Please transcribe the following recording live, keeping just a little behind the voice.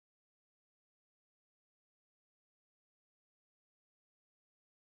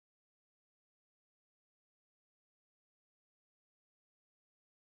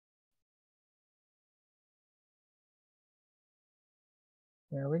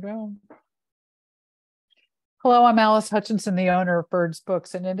There we go. Hello, I'm Alice Hutchinson, the owner of Birds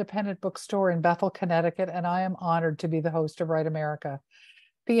Books, an independent bookstore in Bethel, Connecticut, and I am honored to be the host of Write America.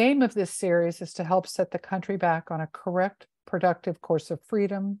 The aim of this series is to help set the country back on a correct, productive course of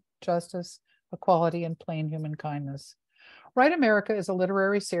freedom, justice, equality, and plain human kindness. Write America is a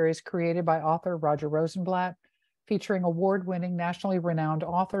literary series created by author Roger Rosenblatt, featuring award-winning, nationally renowned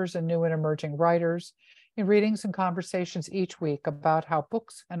authors and new and emerging writers in readings and conversations each week about how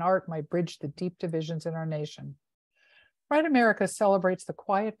books and art might bridge the deep divisions in our nation. Write America celebrates the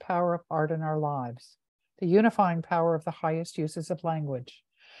quiet power of art in our lives, the unifying power of the highest uses of language.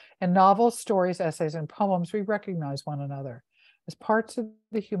 In novels, stories, essays, and poems, we recognize one another as parts of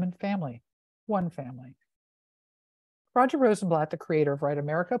the human family, one family. Roger Rosenblatt, the creator of Write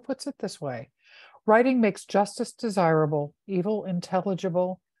America, puts it this way: writing makes justice desirable, evil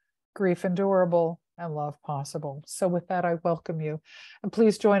intelligible, grief endurable, and love possible. So with that, I welcome you. And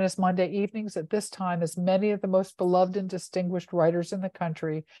please join us Monday evenings at this time as many of the most beloved and distinguished writers in the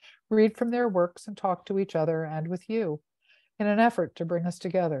country read from their works and talk to each other and with you in an effort to bring us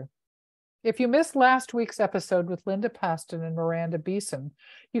together. If you missed last week's episode with Linda Paston and Miranda Beeson,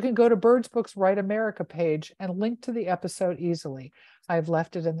 you can go to Birds Books' Write America page and link to the episode easily. I've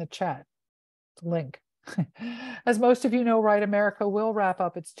left it in the chat. Link. As most of you know, Write America will wrap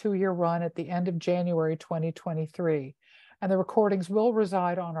up its 2-year run at the end of January 2023, and the recordings will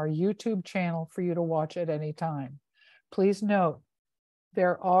reside on our YouTube channel for you to watch at any time. Please note,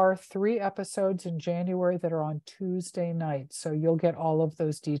 there are 3 episodes in January that are on Tuesday nights, so you'll get all of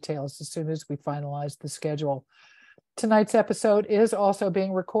those details as soon as we finalize the schedule. Tonight's episode is also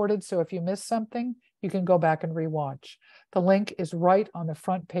being recorded, so if you missed something, you can go back and rewatch. The link is right on the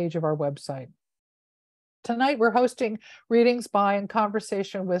front page of our website. Tonight, we're hosting readings by and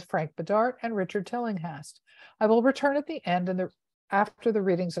conversation with Frank Bidart and Richard Tillinghast. I will return at the end and after the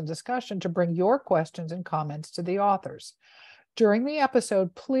readings and discussion to bring your questions and comments to the authors. During the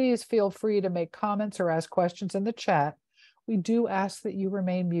episode, please feel free to make comments or ask questions in the chat. We do ask that you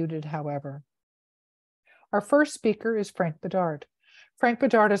remain muted, however. Our first speaker is Frank Bidart. Frank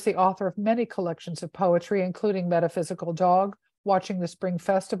Bidart is the author of many collections of poetry, including Metaphysical Dog, Watching the Spring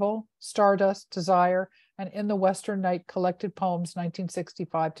Festival, Stardust, Desire, and In the Western Night Collected Poems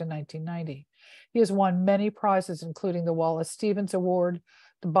 1965 to 1990. He has won many prizes, including the Wallace Stevens Award,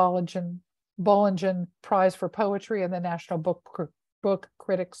 the Bollingen Prize for Poetry, and the National Book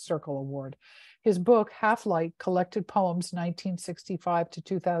Critics Circle Award. His book, Half Light Collected Poems 1965 to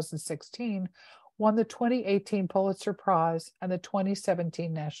 2016, won the 2018 Pulitzer Prize and the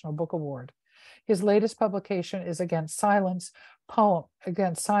 2017 National Book Award. His latest publication is Against Silence Poems,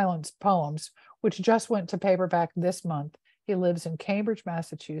 which just went to paperback this month. He lives in Cambridge,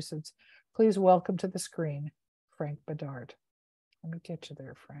 Massachusetts. Please welcome to the screen, Frank Bidart. Let me get you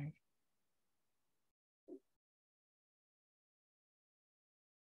there, Frank.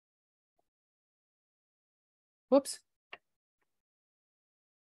 Whoops.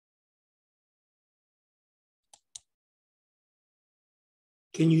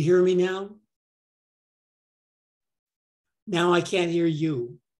 Can you hear me now? Now I can't hear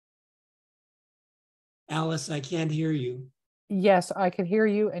you. Alice, I can't hear you. Yes, I can hear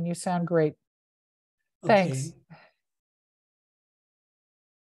you and you sound great. Thanks. Okay.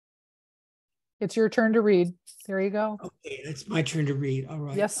 It's your turn to read. There you go. Okay, it's my turn to read. All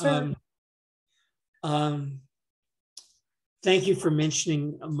right. Yes, sir. Thank you for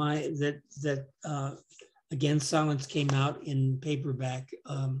mentioning that Against Silence came out in paperback.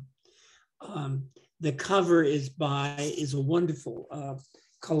 The cover is a wonderful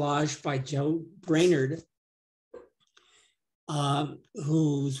collage by Joe Brainerd,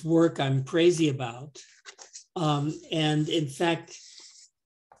 whose work I'm crazy about. And in fact,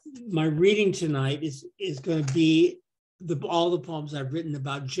 my reading tonight is going to be all the poems I've written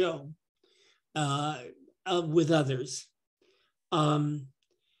about Joe with others.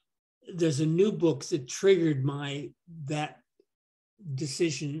 There's a new book that triggered that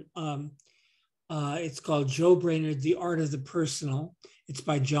decision. It's called Joe Brainerd, The Art of the Personal. It's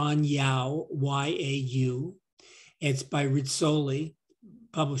by John Yau, Y-A-U. It's by Rizzoli,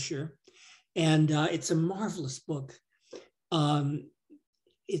 publisher. And it's a marvelous book.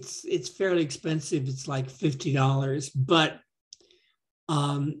 It's fairly expensive. It's like $50, but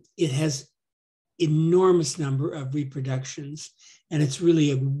it has enormous number of reproductions. And it's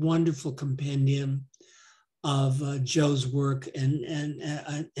really a wonderful compendium of Joe's work and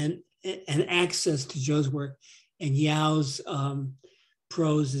access to Joe's work. And Yao's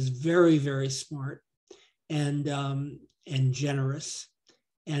prose is very, very smart and generous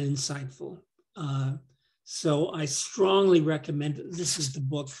and insightful. So I strongly recommend it. This is the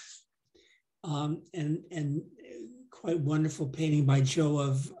book, and quite wonderful painting by Joe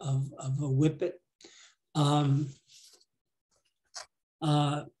of a whippet.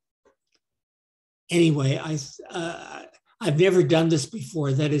 Anyway, I've never done this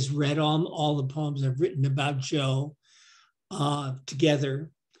before. That is, read all the poems I've written about Joe together.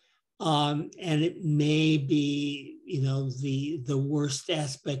 And it may be, the worst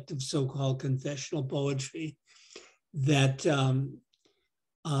aspect of so-called confessional poetry, that the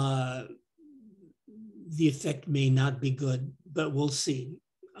effect may not be good, but we'll see.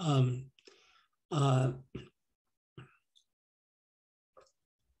 I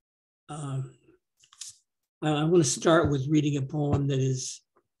want to start with reading a poem that is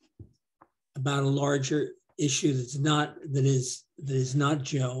about a larger issue that is not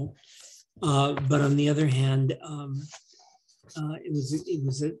Joe, but on the other hand, it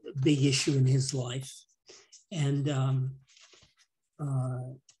was a big issue in his life, and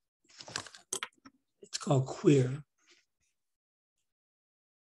it's called Queer.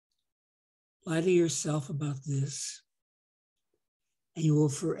 Lie to yourself about this, and you will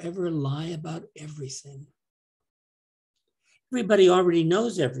forever lie about everything. Everybody already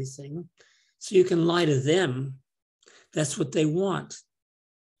knows everything, so you can lie to them. That's what they want.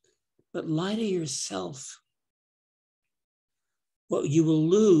 But lie to yourself. What you will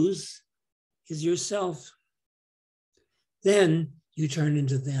lose is yourself. Then you turn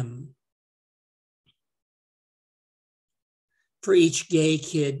into them. For each gay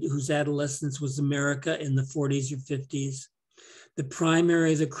kid whose adolescence was America in the 40s or 50s,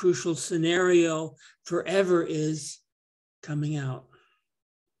 the crucial scenario forever is coming out.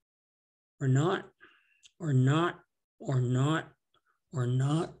 Or not, or not, or not, or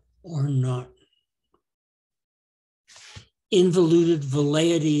not, or not. Involuted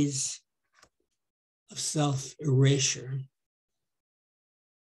velleities of self-erasure.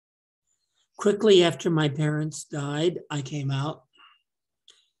 Quickly after my parents died, I came out.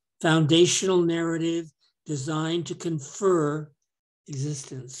 Foundational narrative designed to confer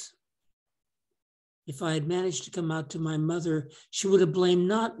existence. If I had managed to come out to my mother, she would have blamed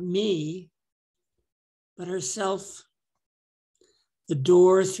not me, but herself. The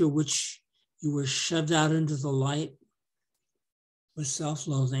door through which you were shoved out into the light was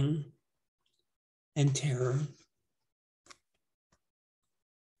self-loathing and terror.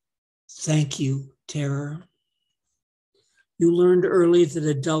 Thank you, terror. You learned early that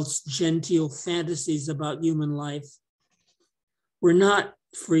adults' genteel fantasies about human life were not,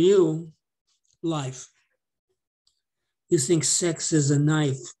 for you, life. You think sex is a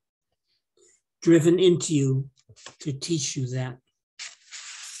knife driven into you to teach you that.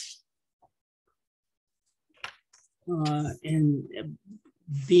 And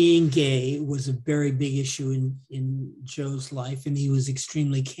being gay was a very big issue in Joe's life, and he was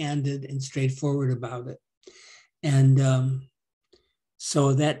extremely candid and straightforward about it. And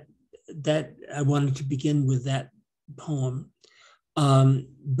so that I wanted to begin with that poem.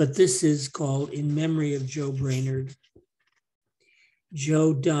 But this is called In Memory of Joe Brainerd.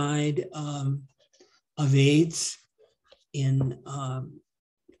 Joe died of AIDS in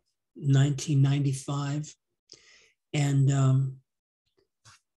 1995. And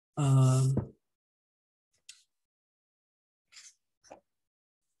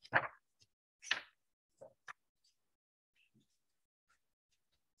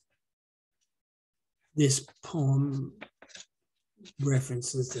this poem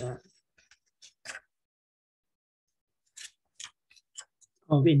references that.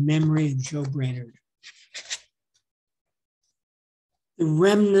 In Memory of Joe Brainerd. The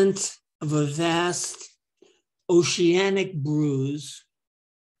remnant of a vast oceanic bruise,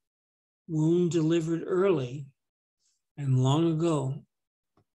 wound delivered early and long ago,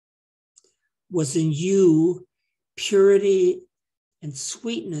 was in you purity and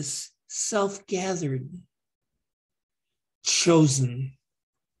sweetness self-gathered, chosen.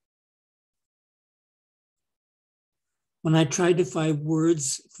 When I tried to find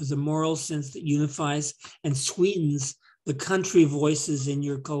words for the moral sense that unifies and sweetens the country voices in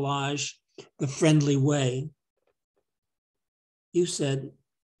your collage the friendly way, you said,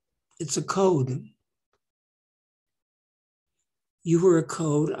 it's a code. You were a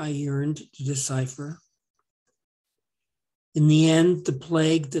code I yearned to decipher. In the end, the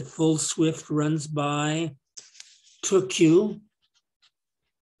plague that full swift runs by took you,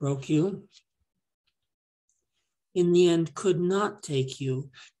 broke you. In the end, could not take you,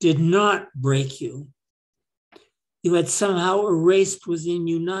 did not break you. You had somehow erased within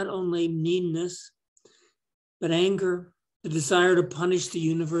you not only meanness, but anger, the desire to punish the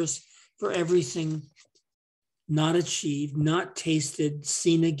universe for everything not achieved, not tasted,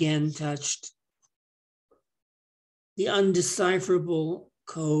 seen again, touched. The undecipherable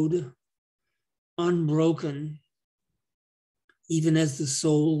code, unbroken, even as the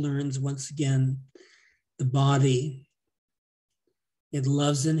soul learns once again, the body it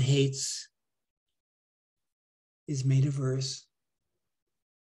loves and hates is made of earth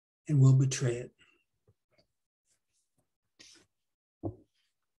and will betray it.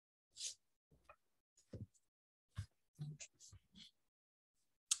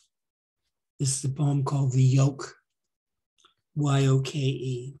 This is a poem called The Yoke,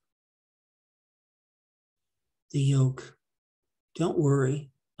 Y-O-K-E. The yoke. Don't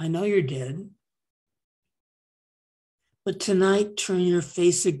worry, I know you're dead. But tonight, turn your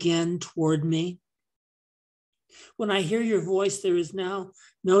face again toward me. When I hear your voice, there is now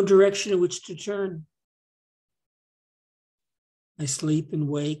no direction in which to turn. I sleep and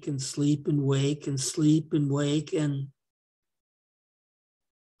wake and sleep and wake and sleep and wake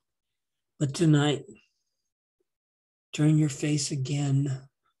but tonight, turn your face again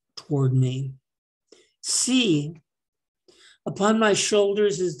toward me. See, upon my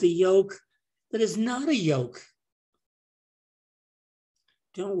shoulders is the yoke that is not a yoke.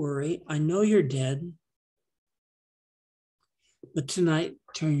 Don't worry, I know you're dead. But tonight,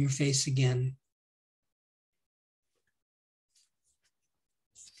 turn your face again.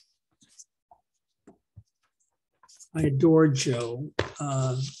 I adore Joe.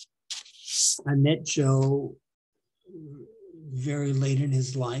 I met Joe very late in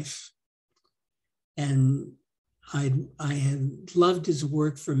his life, and I had loved his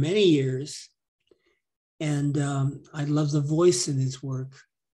work for many years, and I love the voice in his work.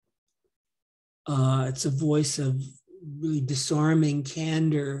 It's a voice of really disarming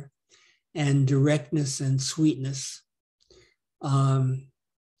candor and directness and sweetness. And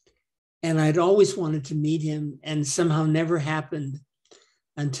I'd always wanted to meet him, and somehow never happened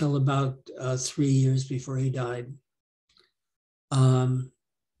until about 3 years before he died. For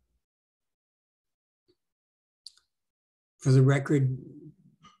the record,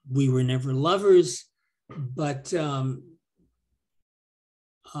 we were never lovers, but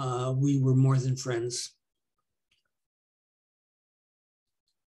we were more than friends.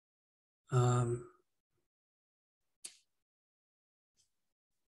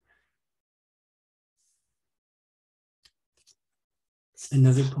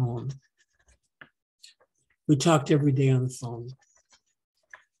 Another poem. We talked every day on the phone.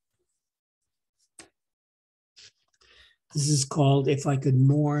 This is called If I Could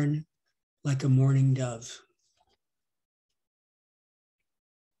Mourn Like a Mourning Dove.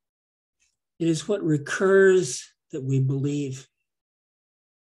 It is what recurs that we believe.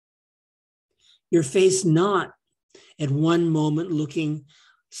 Your face not at one moment looking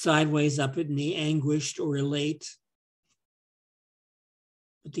sideways up at me, anguished or elate,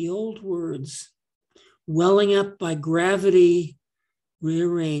 but the old words welling up by gravity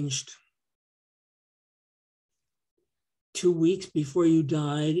rearranged. 2 weeks before you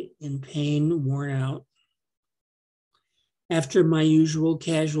died, in pain, worn out. After my usual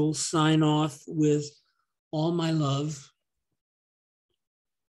casual sign off with all my love,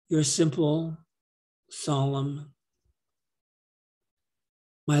 your simple, solemn,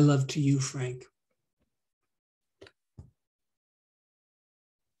 my love to you, Frank.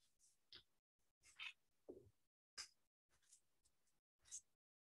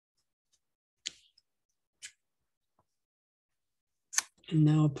 And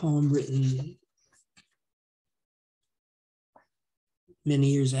now a poem written many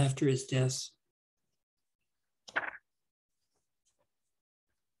years after his death.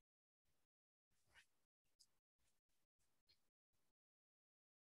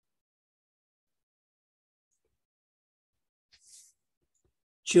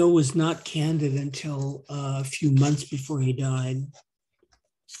 Joe was not candid until a few months before he died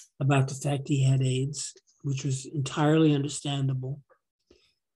about the fact he had AIDS, which was entirely understandable.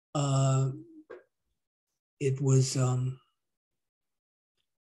 It was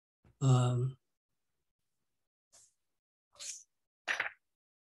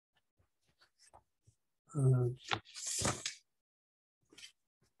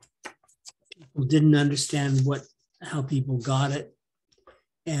people didn't understand how people got it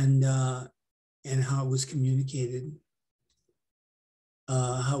and how it was communicated,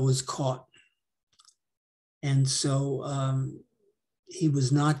 how it was caught. And so he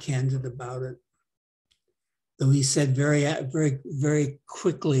was not candid about it, though he said very, very, very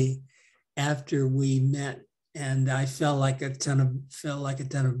quickly after we met, and I felt like a ton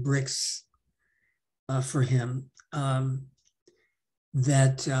of bricks for him,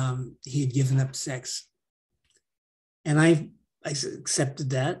 that he had given up sex. And I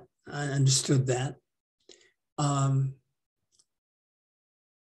accepted that. I understood that.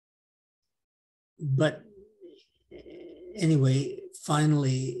 But anyway,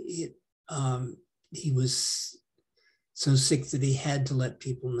 finally, he was so sick that he had to let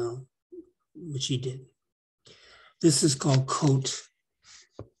people know, which he did. This is called Coat.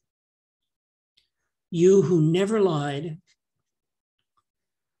 You who never lied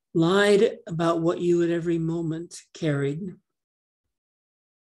about what you at every moment carried,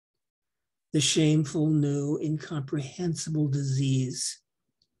 the shameful, new, incomprehensible disease,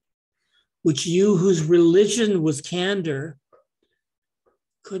 which you whose religion was candor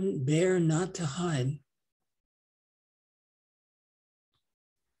couldn't bear not to hide.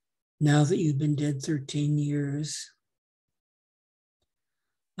 Now that you've been dead 13 years,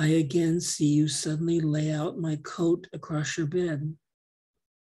 I again see you suddenly lay out my coat across your bed,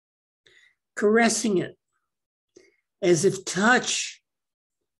 caressing it as if touch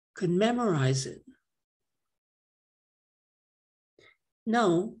could memorize it.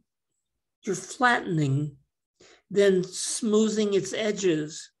 No, you're flattening, then smoothing its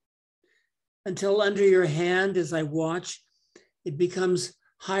edges until under your hand, as I watch, it becomes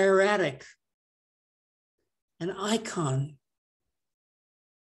hieratic, an icon.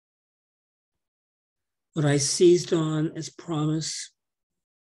 What I seized on as promise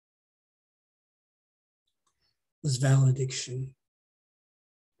was valediction.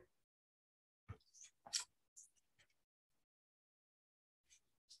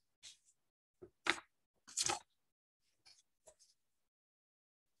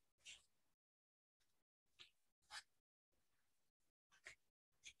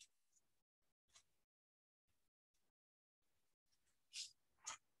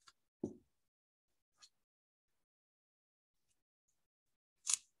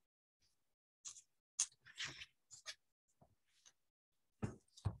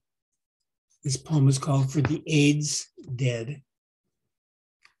 This poem is called For the AIDS Dead.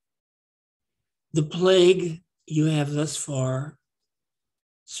 The plague you have thus far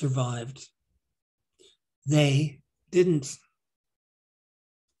survived. They didn't.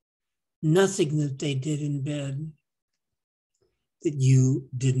 Nothing that they did in bed that you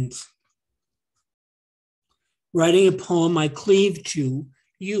didn't. Writing a poem, I cleave to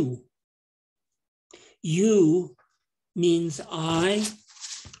you. You means I,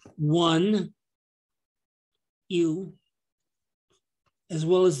 one, you, as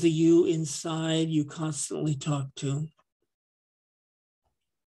well as the you inside you constantly talk to.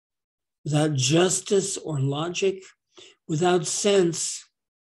 Without justice or logic, without sense,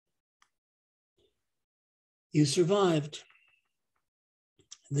 you survived.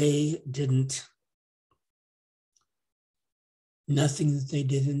 They didn't. Nothing that they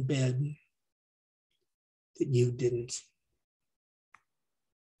did in bed that you didn't.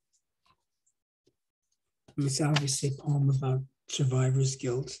 It's obviously a poem about survivor's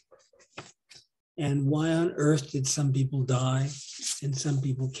guilt. And why on earth did some people die and some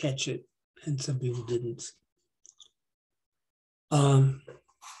people catch it and some people didn't?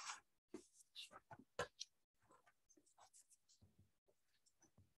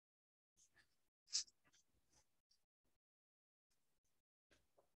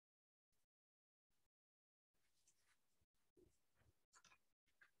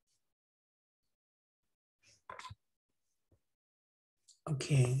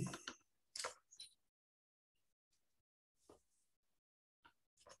 Okay.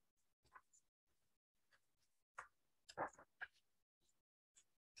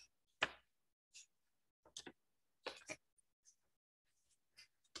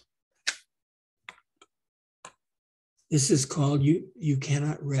 This is called You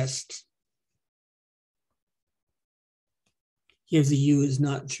Cannot Rest. Here the you is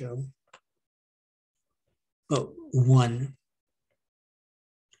not Joe, but one.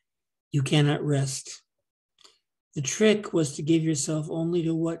 You cannot rest. The trick was to give yourself only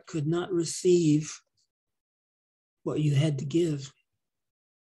to what could not receive what you had to give,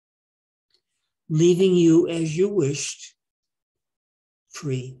 leaving you as you wished,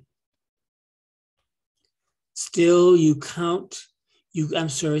 free. Still you court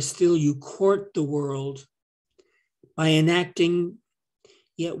the world by enacting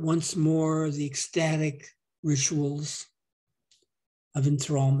yet once more the ecstatic rituals of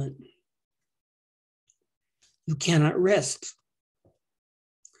enthrallment. You cannot rest.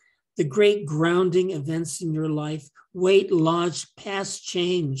 The great grounding events in your life wait lodged past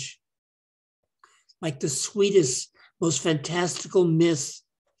change, like the sweetest, most fantastical myth,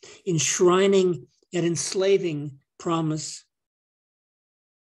 enshrining yet enslaving promise.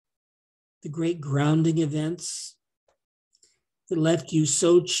 The great grounding events that left you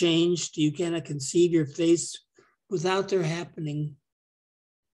so changed you cannot conceive your face without their happening,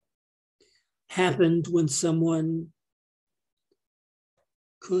 happened when someone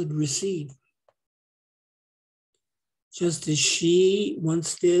could receive. Just as she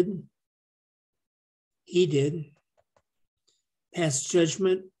once did, he did, past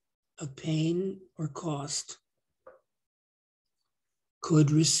judgment of pain or cost, could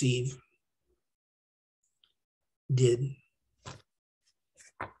receive, did.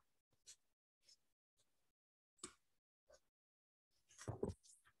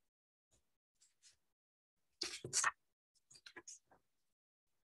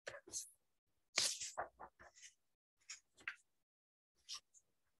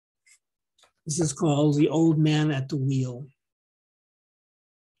 This is called The Old Man at the Wheel.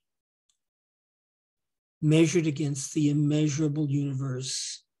 Measured against the immeasurable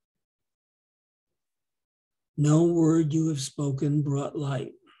universe, no word you have spoken brought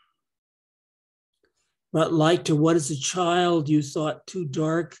light. Brought light to what as a child you thought too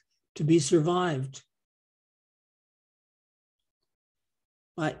dark to be survived.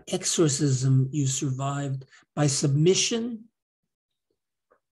 By exorcism you survived, by submission,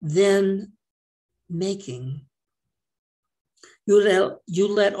 then making. You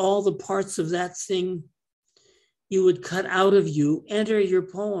let all the parts of that thing you would cut out of you enter your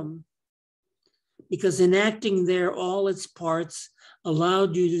poem, because enacting there all its parts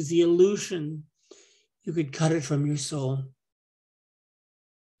allowed you to the illusion you could cut it from your soul.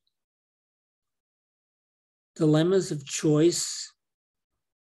 Dilemmas of choice,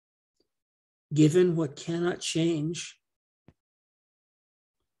 given what cannot change,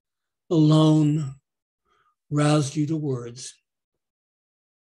 alone roused you to words.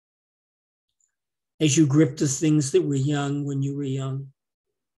 As you gripped the things that were young when you were young,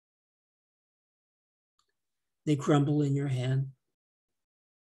 they crumble in your hand.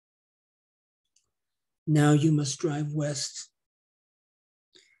 Now you must drive west,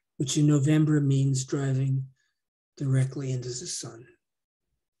 which in November means driving directly into the sun.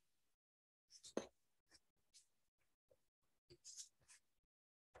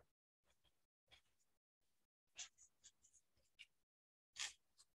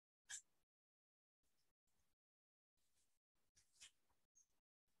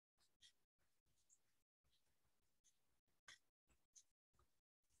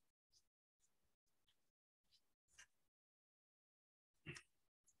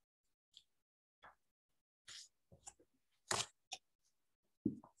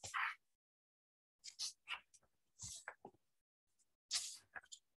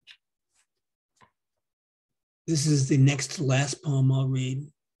 This is the next to last poem I'll read.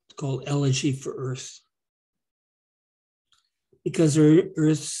 It's called Elegy for Earth. Because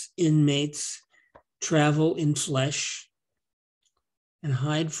Earth's inmates travel in flesh and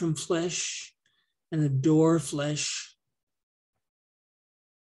hide from flesh and adore flesh,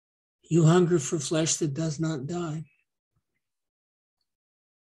 you hunger for flesh that does not die.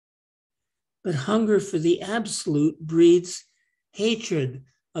 But hunger for the absolute breeds hatred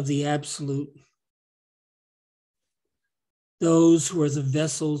of the absolute. Those who are the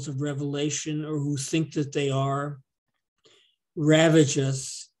vessels of revelation or who think that they are, ravage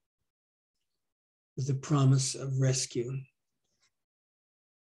us with the promise of rescue.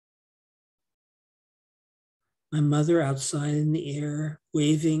 My mother outside in the air,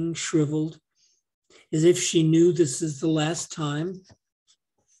 waving, shriveled, as if she knew this is the last time,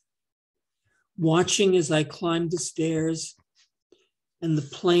 watching as I climbed the stairs and the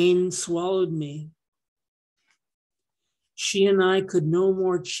plane swallowed me. She and I could no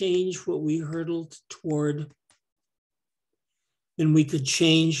more change what we hurtled toward than we could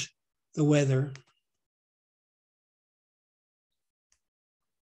change the weather.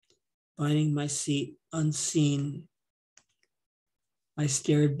 Finding my seat unseen, I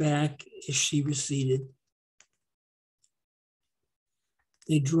stared back as she receded.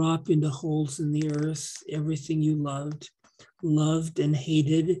 They drop into holes in the earth, everything you loved and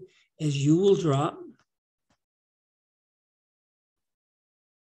hated as you will drop.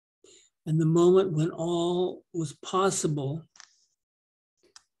 And the moment when all was possible,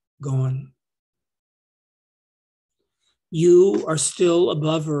 gone. You are still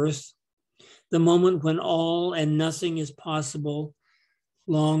above earth. The moment when all and nothing is possible,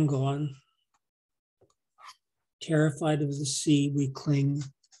 long gone. Terrified of the sea, we cling to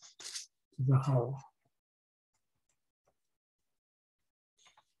the hull.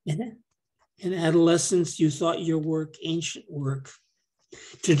 In adolescence, you thought your work ancient work,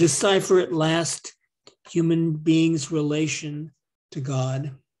 to decipher at last human beings' relation to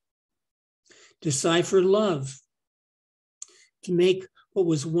God. Decipher love, to make what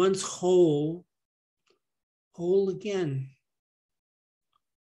was once whole, whole again,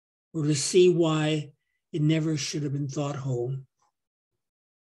 or to see why it never should have been thought whole.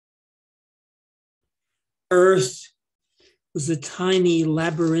 Earth was a tiny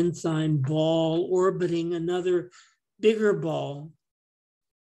labyrinthine ball orbiting another bigger ball,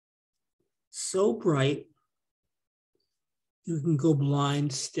 so bright you can go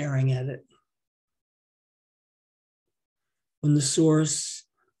blind staring at it. When the source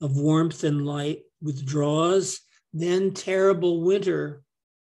of warmth and light withdraws, then terrible winter.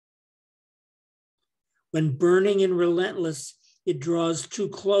 When burning and relentless, it draws too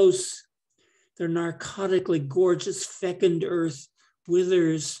close, their narcotically gorgeous fecund earth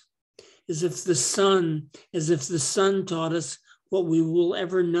withers, as if the sun taught us what we will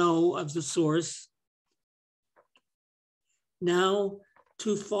ever know of the source. Now,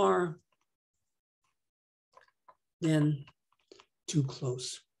 too far, then too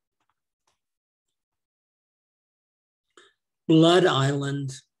close. Blood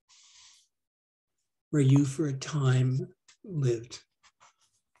Island, where you for a time lived.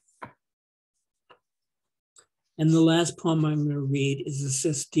 And the last poem I'm going to read is the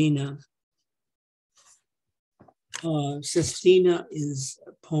Sestina. Sestina is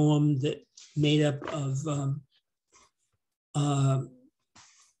a poem that made up of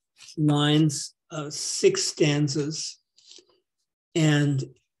lines, 6 stanzas, and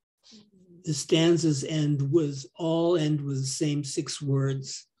the stanzas end with the same 6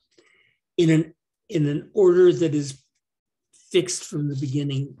 words in an order that is fixed from the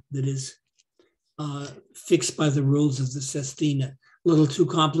beginning, that is fixed by the rules of the Sestina. A little too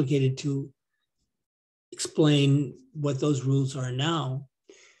complicated to explain what those rules are now,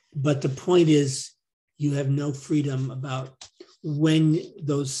 but the point is you have no freedom about when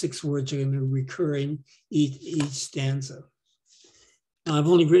those 6 words are going to recur in each stanza. Now, I've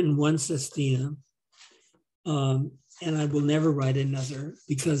only written one Sestina, and I will never write another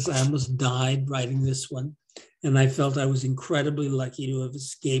because I almost died writing this one, and I felt I was incredibly lucky to have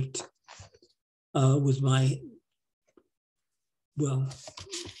escaped with my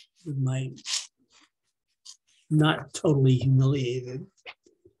not totally humiliated.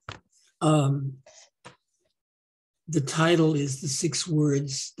 The title is the 6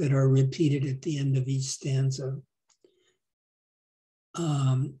 words that are repeated at the end of each stanza.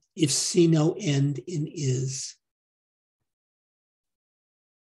 If see no end in is.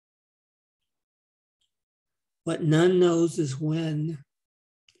 What none knows is when,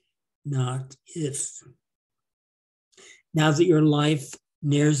 not if. Now that your life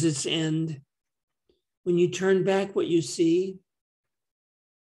nears its end, when you turn back, what you see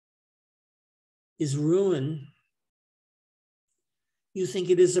is ruin. You think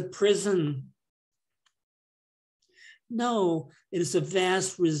it is a prison. No, it is a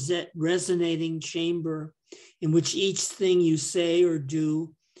vast resonating chamber in which each thing you say or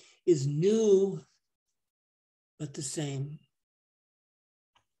do is new, but the same.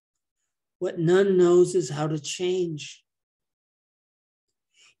 What none knows is how to change.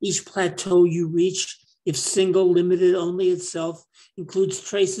 Each plateau you reach, if single, limited only itself, includes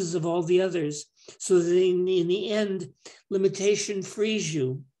traces of all the others, so that in the end, limitation frees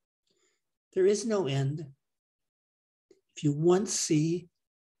you. There is no end. If you once see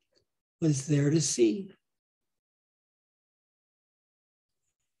what is there to see,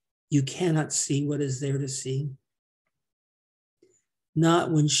 you cannot see what is there to see.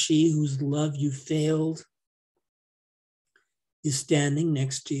 Not when she whose love you failed is standing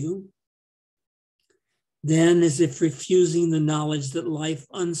next to you. Then, as if refusing the knowledge that life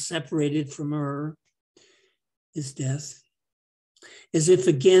unseparated from her is death, as if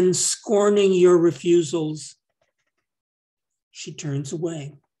again scorning your refusals, she turns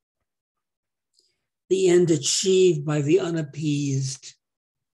away. The end achieved by the unappeased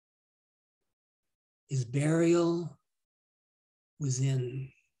is burial within.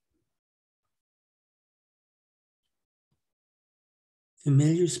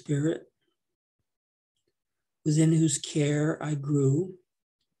 Familiar spirit, within whose care I grew,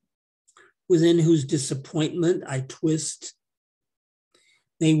 within whose disappointment I twist,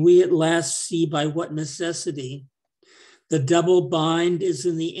 may we at last see by what necessity the double bind is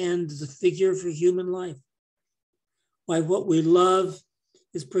in the end the figure for human life. Why what we love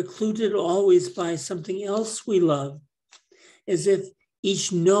is precluded always by something else we love, as if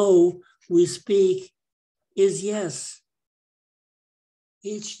each no we speak is yes.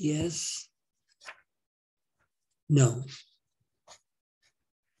 Each yes, no.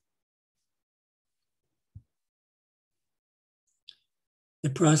 The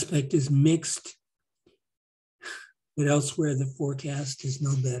prospect is mixed but elsewhere the forecast is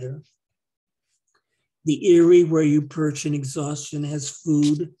no better. The eyrie where you perch in exhaustion has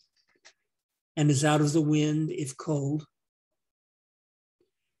food and is out of the wind if cold.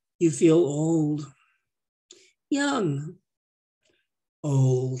 You feel old, young,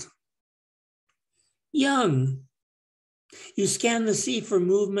 old, young. You scan the sea for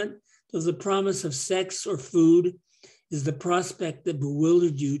movement, though the promise of sex or food is the prospect that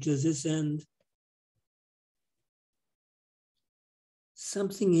bewildered you to this end.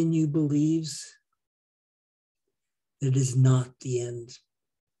 Something in you believes that it is not the end.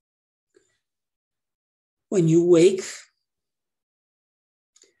 When you wake,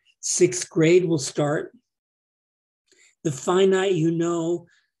 6th grade will start. The finite you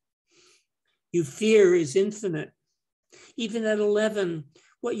fear is infinite. Even at 11,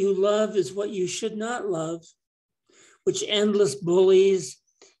 what you love is what you should not love, which endless bullies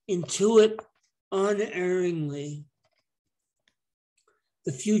intuit unerringly.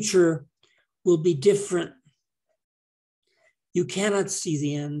 The future will be different. You cannot see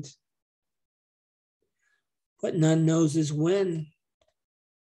the end. What none knows is when,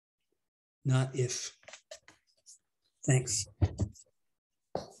 not if. Thanks.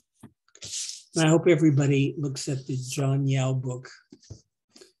 I hope everybody looks at the John Yao book.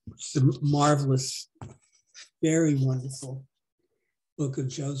 It's a marvelous, very wonderful book of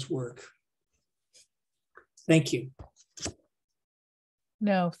Joe's work. Thank you.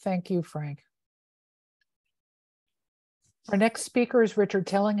 No, thank you, Frank. Our next speaker is Richard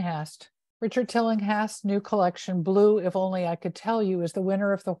Tillinghast. Richard Tillinghast's new collection, Blue, If Only I Could Tell You, is the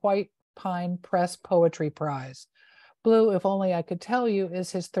winner of the White Pine Press Poetry Prize. Blue, If Only I Could Tell You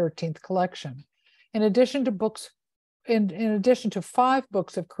is his 13th collection. In addition to 5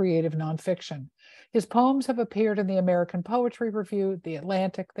 books of creative nonfiction, his poems have appeared in the American Poetry Review, the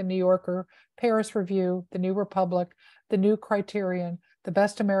Atlantic, the New Yorker, Paris Review, the New Republic, the New Criterion, the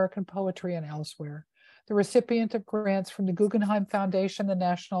Best American Poetry, and elsewhere. The recipient of grants from the Guggenheim Foundation, the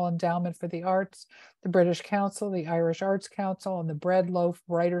National Endowment for the Arts, the British Council, the Irish Arts Council, and the Bread Loaf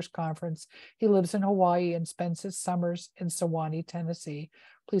Writers Conference. He lives in Hawaii and spends his summers in Sewanee, Tennessee.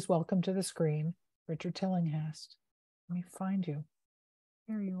 Please welcome to the screen, Richard Tillinghast. Let me find you.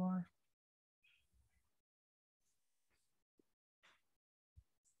 Here you are.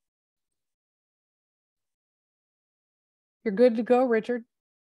 You're good to go, Richard.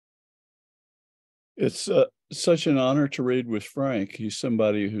 It's such an honor to read with Frank. He's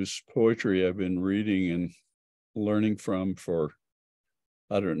somebody whose poetry I've been reading and learning from for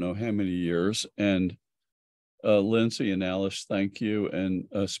I don't know how many years. And Lindsay and Alice, thank you. And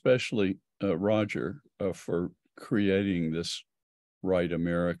especially Roger for creating this Write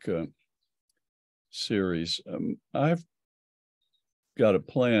America series. I've got a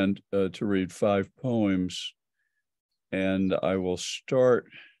plan to read 5 poems, and I will start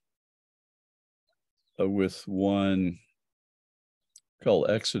with one called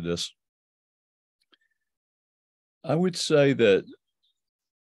Exodus. I would say that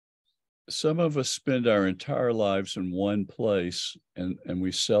some of us spend our entire lives in one place, and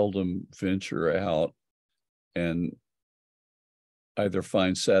we seldom venture out and either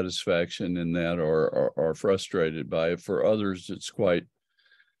find satisfaction in that or are frustrated by it. For others, it's quite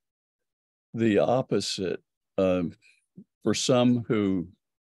the opposite. For some who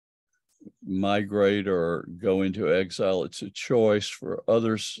migrate or go into exile, it's a choice. For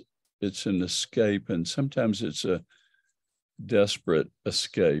others, it's an escape, and sometimes it's a desperate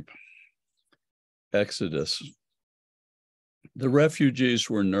escape. Exodus. The refugees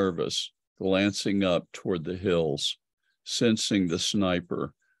were nervous, glancing up toward the hills, sensing the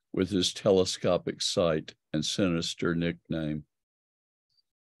sniper with his telescopic sight and sinister nickname.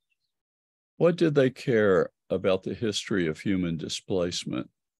 What did they care about the history of human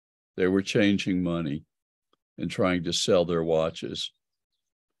displacement? They were changing money and trying to sell their watches.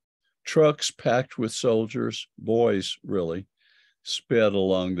 Trucks packed with soldiers, boys really, sped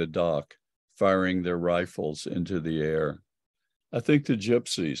along the dock, firing their rifles into the air. I think the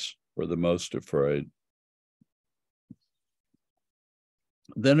gypsies were the most afraid.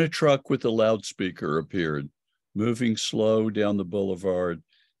 Then a truck with a loudspeaker appeared, moving slow down the boulevard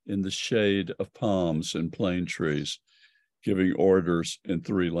in the shade of palms and plane trees, giving orders in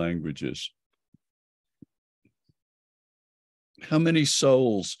 3 languages. How many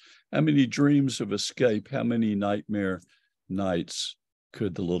souls, how many dreams of escape, how many nightmare nights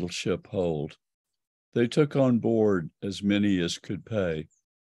could the little ship hold? They took on board as many as could pay.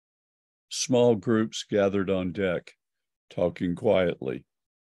 Small groups gathered on deck, talking quietly.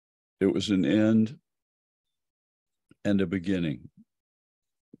 It was an end and a beginning.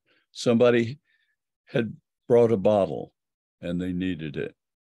 Somebody had brought a bottle, and they needed it.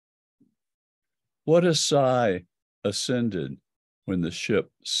 What a sigh ascended when the ship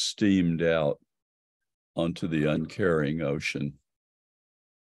steamed out onto the uncaring ocean.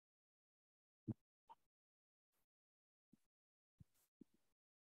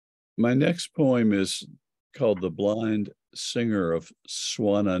 My next poem is called The Blind Singer of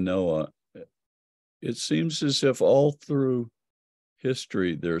Swannanoa. It seems as if all through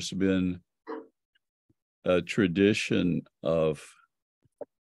history there's been a tradition of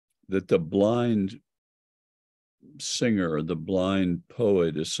that the blind singer, the blind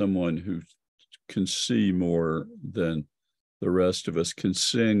poet, is someone who can see more than the rest of us, can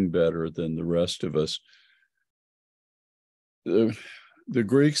sing better than the rest of us. The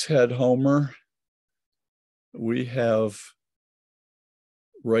Greeks had Homer. We have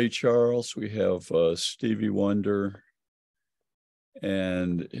Ray Charles. We have Stevie Wonder.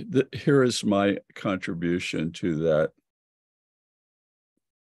 And here is my contribution to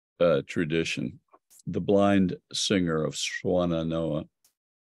that tradition. The Blind Singer of Swannanoa.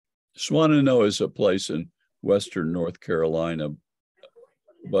 Swannanoa is a place in western North Carolina,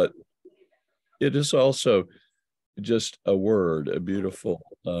 but it is also just a word, a beautiful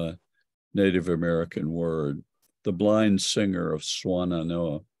Native American word. The blind singer of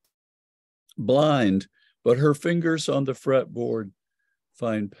Swannanoa. Blind, but her fingers on the fretboard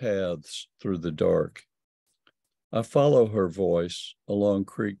find paths through the dark. I follow her voice along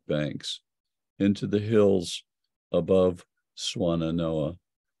creek banks into the hills above Swannanoa,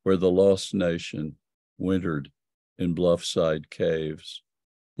 where the lost nation wintered in bluffside caves,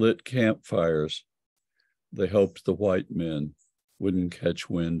 lit campfires they hoped the white men wouldn't catch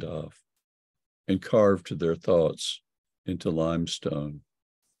wind of, and carved their thoughts into limestone.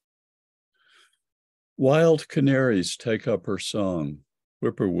 Wild canaries take up her song,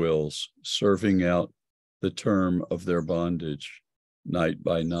 whippoorwills serving out the term of their bondage, night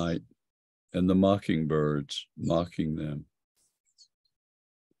by night, and the mockingbirds mocking them.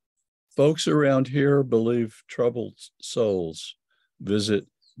 Folks around here believe troubled souls visit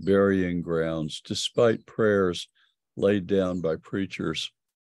burying grounds despite prayers laid down by preachers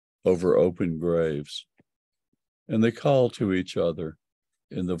over open graves, and they call to each other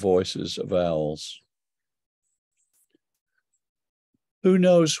in the voices of owls. Who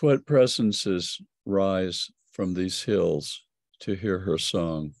knows what presences rise from these hills to hear her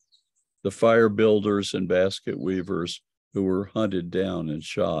song? The fire builders and basket weavers who were hunted down and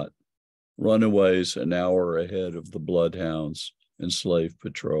shot, runaways an hour ahead of the bloodhounds and slave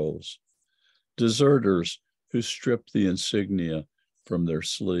patrols, deserters who stripped the insignia from their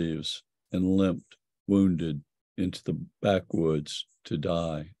sleeves and limped, wounded, into the backwoods to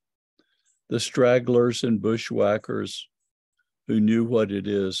die. The stragglers and bushwhackers who knew what it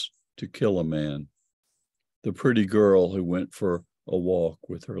is to kill a man. The pretty girl who went for a walk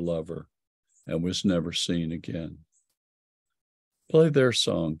with her lover and was never seen again. Play their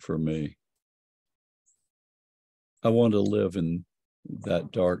song for me. I want to live in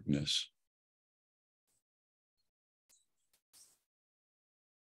that darkness.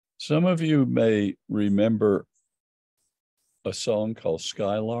 Some of you may remember a song called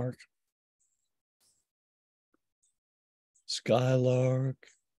Skylark. Skylark,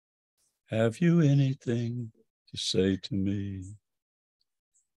 have you anything to say to me?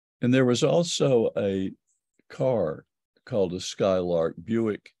 And there was also a car called a Skylark.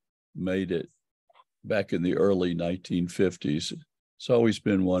 Buick made it back in the early 1950s. It's always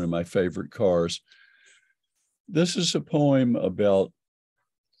been one of my favorite cars. This is a poem about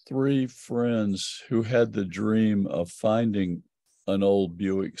three friends who had the dream of finding an old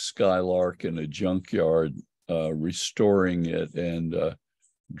Buick Skylark in a junkyard, restoring it and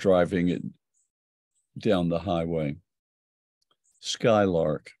driving it down the highway.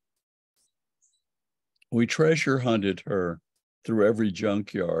 Skylark. We treasure hunted her through every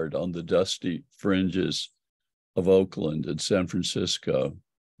junkyard on the dusty fringes of Oakland and San Francisco,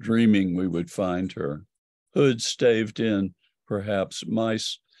 dreaming we would find her. Hoods staved in, perhaps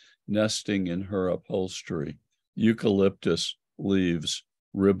mice nesting in her upholstery, eucalyptus leaves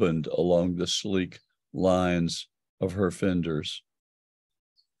ribboned along the sleek lines of her fenders.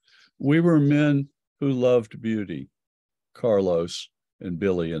 We were men who loved beauty, Carlos and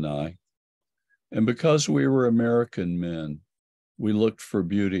Billy and I. And because we were American men, we looked for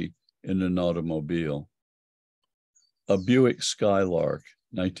beauty in an automobile. A Buick Skylark,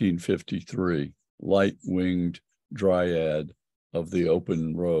 1953, light-winged dryad of the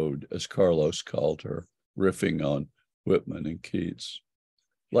open road, as Carlos called her, riffing on Whitman and Keats.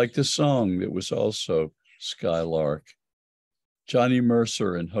 Like the song that was also Skylark. Johnny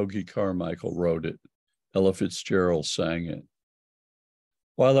Mercer and Hoagie Carmichael wrote it, Ella Fitzgerald sang it.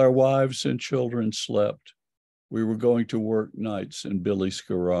 While our wives and children slept, we were going to work nights in Billy's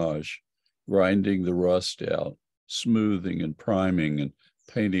garage, grinding the rust out, smoothing and priming and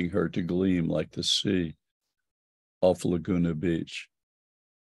painting her to gleam like the sea off Laguna Beach.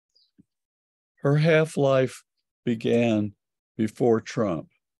 Her half-life began before Trump,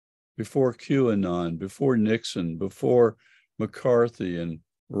 before QAnon, before Nixon, before McCarthy and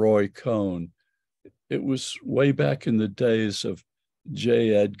Roy Cohn. It was way back in the days of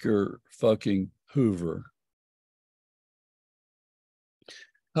J. Edgar fucking Hoover.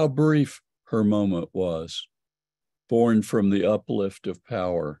 How brief her moment was, born from the uplift of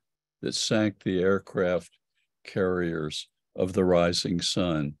power that sank the aircraft carriers of the rising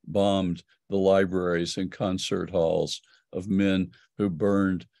sun, bombed the libraries and concert halls of men who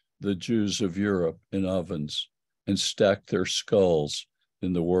burned the Jews of Europe in ovens and stacked their skulls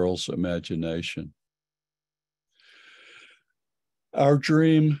in the world's imagination. Our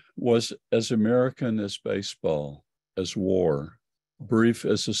dream was as American as baseball, as war, brief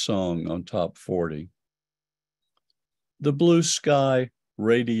as a song on Top 40. The blue sky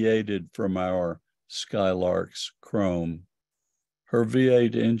radiated from our Skylark's chrome. Her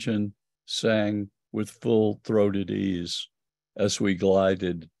V8 engine sang with full-throated ease as we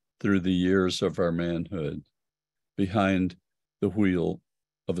glided through the years of our manhood behind the wheel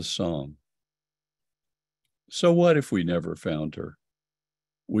of a song. So what if we never found her?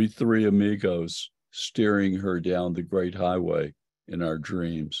 We three amigos steering her down the great highway in our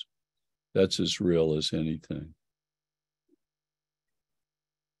dreams. That's as real as anything.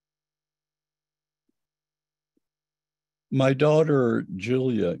 My daughter,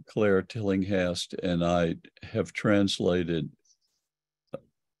 Julia Claire Tillinghast, and I have translated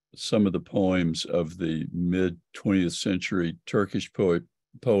some of the poems of the mid-20th century Turkish poet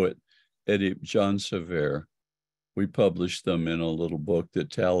Edip Cansever. We published them in a little book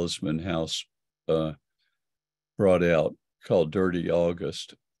that Talisman House brought out called Dirty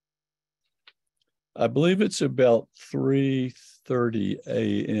August. I believe it's about 3:30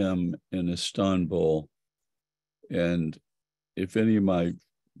 a.m. in Istanbul. And if any of my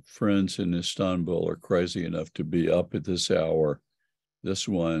friends in Istanbul are crazy enough to be up at this hour, this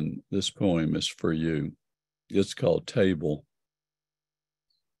poem is for you. It's called Table.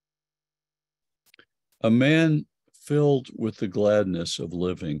 A man filled with the gladness of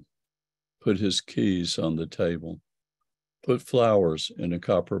living put his keys on the table, put flowers in a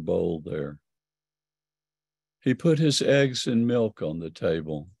copper bowl there. He put his eggs and milk on the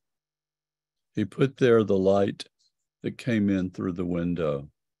table. He put there the light that came in through the window,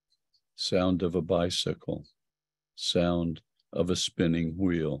 sound of a bicycle, sound of a spinning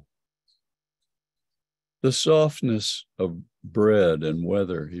wheel. The softness of bread and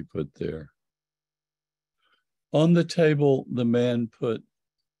weather he put there. On the table, the man put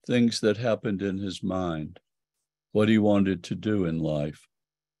things that happened in his mind, what he wanted to do in life.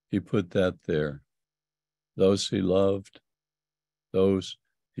 He put that there. Those he loved, those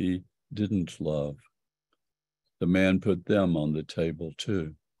he didn't love. The man put them on the table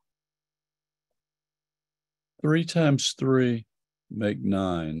too. 3 times 3 make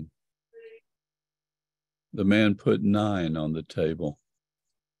 9. The man put 9 on the table.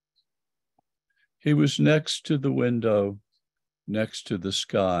 He was next to the window, next to the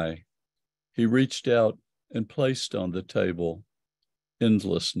sky. He reached out and placed on the table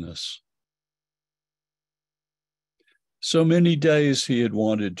endlessness. So many days he had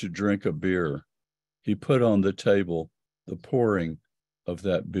wanted to drink a beer. He put on the table the pouring of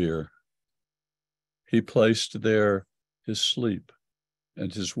that beer. He placed there his sleep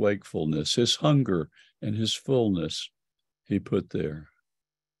and his wakefulness, his hunger and his fullness he put there.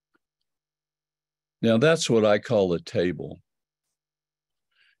 Now that's what I call a table.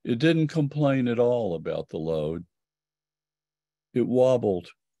 It didn't complain at all about the load. It wobbled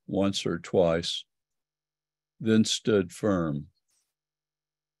once or twice, then stood firm.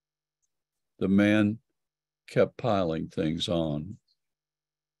 The man kept piling things on.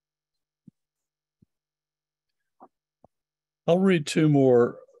 I'll read 2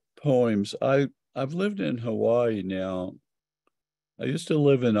 more poems. I've lived in Hawaii now. I used to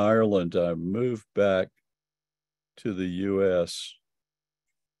live in Ireland. I moved back to the US.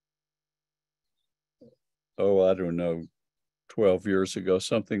 I don't know, 12 years ago,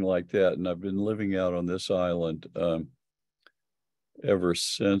 something like that. And I've been living out on this island ever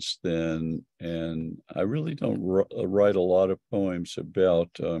since then. And I really don't write a lot of poems about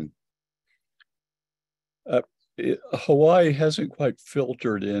Hawaii hasn't quite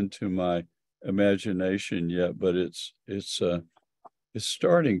filtered into my imagination yet, but it's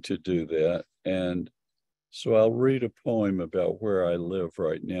starting to do that. And So I'll read a poem about where I live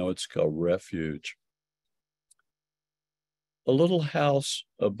right now. It's called Refuge. A little house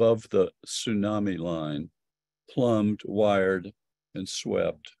above the tsunami line, plumbed, wired, and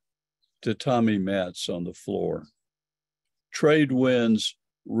swept. Tatami mats on the floor. Trade winds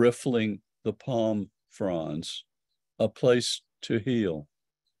riffling the palm fronds. A place to heal,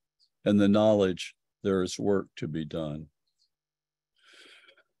 and the knowledge there is work to be done.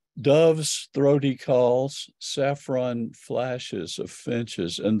 Doves' throaty calls, saffron flashes of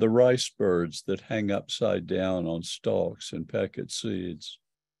finches, and the rice birds that hang upside down on stalks and peck at seeds.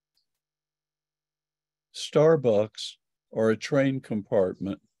 Starbucks, or a train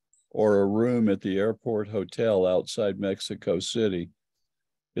compartment, or a room at the airport hotel outside Mexico City,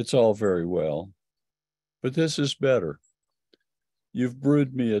 it's all very well. But this is better. You've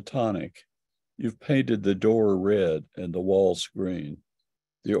brewed me a tonic. You've painted the door red and the walls green.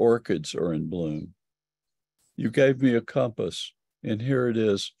 The orchids are in bloom. You gave me a compass, and here it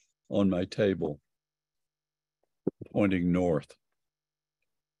is on my table, pointing north.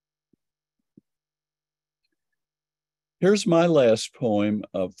 Here's my last poem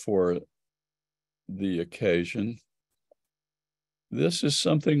for the occasion. This is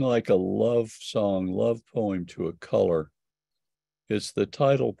something like a love song, love poem to a color. It's the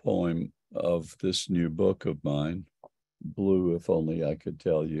title poem of this new book of mine, Blue, If Only I Could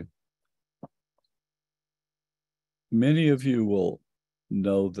Tell You. Many of you will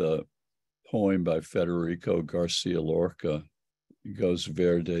know the poem by Federico Garcia Lorca. It goes,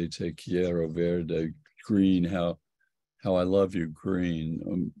 Verde, te quiero, verde, green, how I love you,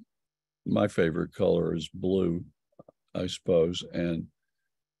 green. My favorite color is blue, I suppose, and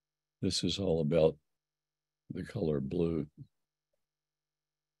this is all about the color blue.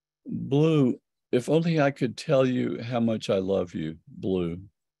 Blue, if only I could tell you how much I love you, blue.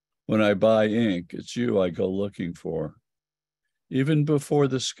 When I buy ink, it's you I go looking for. Even before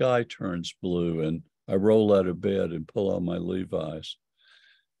the sky turns blue and I roll out of bed and pull on my Levi's,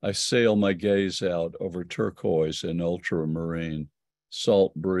 I sail my gaze out over turquoise and ultramarine,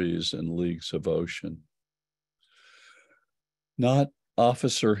 salt breeze and leagues of ocean. Not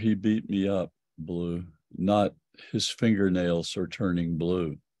officer, he beat me up, blue. Not his fingernails are turning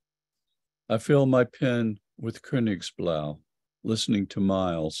blue. I fill my pen with Königsblau, listening to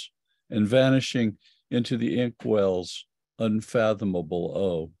Miles, and vanishing into the inkwell's unfathomable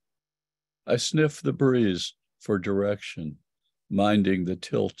O. I sniff the breeze for direction, minding the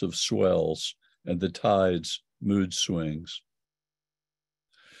tilt of swells and the tide's mood swings.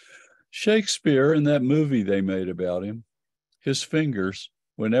 Shakespeare, in that movie they made about him, his fingers,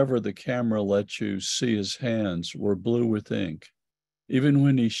 whenever the camera let you see his hands, were blue with ink, even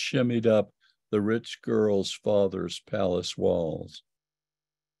when he shimmied up the rich girl's father's palace walls.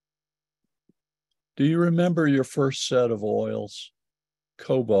 Do you remember your first set of oils?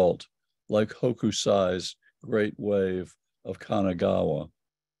 Cobalt, like Hokusai's great wave of Kanagawa,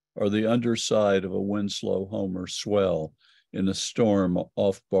 or the underside of a Winslow Homer swell in a storm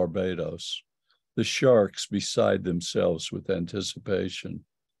off Barbados, the sharks beside themselves with anticipation,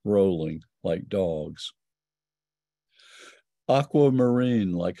 rolling like dogs.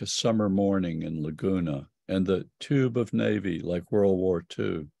 Aquamarine like a summer morning in Laguna, and the tube of Navy like World War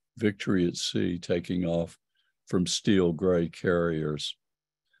II, victory at sea taking off from steel gray carriers,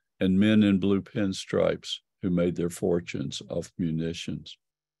 and men in blue pinstripes who made their fortunes off munitions.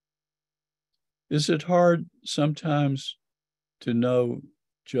 Is it hard sometimes to know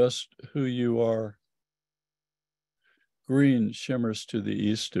just who you are? Green shimmers to the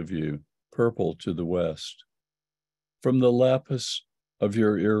east of you, purple to the west. From the lapis of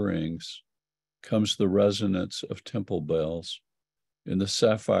your earrings comes the resonance of temple bells. In the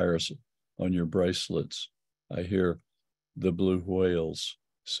sapphires on your bracelets, I hear the blue whales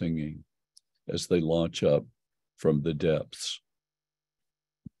singing as they launch up from the depths.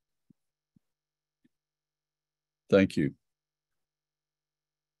 Thank you.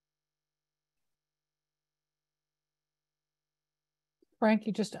 Frank,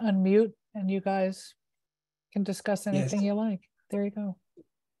 you just unmute and you guys can discuss anything Yes. you like. There you go.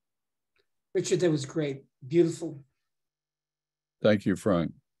 Richard, that was great. Beautiful. Thank you,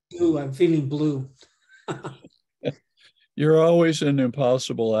 Frank. Blue, I'm feeling blue. You're always an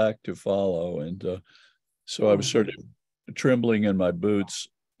impossible act to follow. And so I was sort of trembling in my boots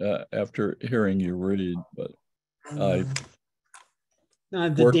after hearing you read, but I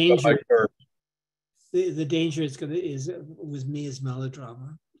the danger. The danger is with me is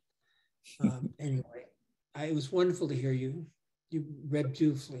melodrama. Anyway, it was wonderful to hear you. You read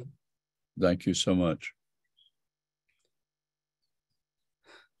beautifully. Thank you so much.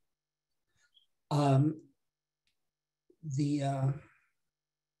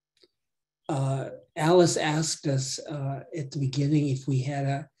 Alice asked us at the beginning if we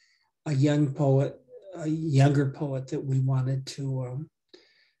had a young poet, a younger poet that we wanted to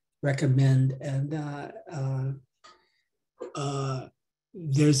recommend, and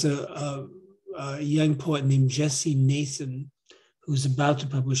there's a young poet named Jesse Nathan who's about to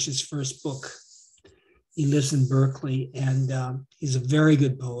publish his first book. He lives in Berkeley, and he's a very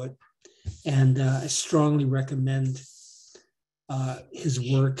good poet, and I strongly recommend his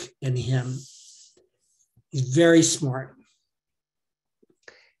work and him. He's very smart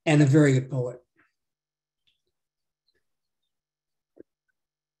and a very good poet.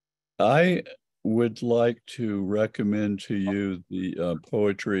 I would like to recommend to you the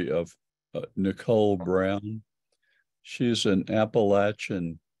poetry of Nicole Brown. She's an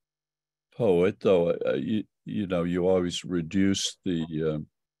Appalachian poet, though you know you always reduce the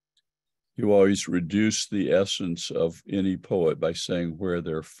essence of any poet by saying where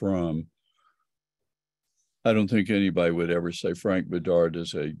they're from. I don't think anybody would ever say Frank Bidart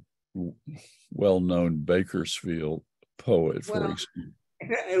is a well-known Bakersfield poet, for example.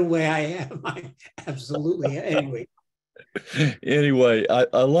 In a way, I am. Absolutely. Anyway. Anyway,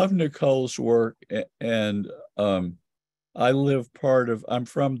 I love Nicole's work, and I'm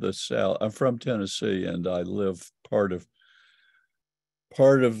from the South. I'm from Tennessee, and I live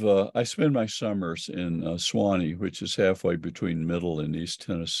I spend my summers in Swanee, which is halfway between Middle and East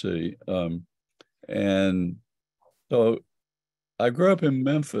Tennessee. And so I grew up in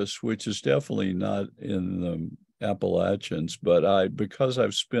Memphis, which is definitely not in the Appalachians, but because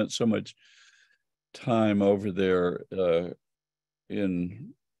I've spent so much time over there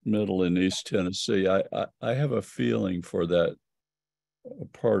in Middle and East Tennessee, I have a feeling for that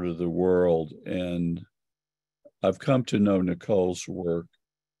part of the world, and I've come to know Nicole's work.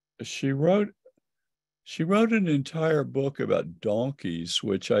 She wrote an entire book about donkeys,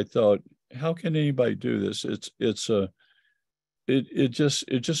 which I thought, how can anybody do this? It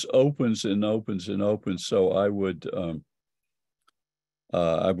just opens and opens and opens. So I would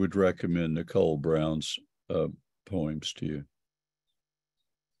recommend Nicole Brown's poems to you.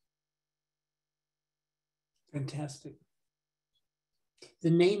 Fantastic.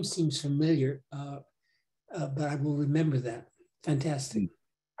 The name seems familiar, but I will remember that. Fantastic.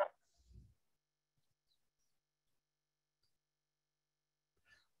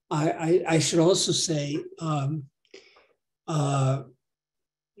 I should also say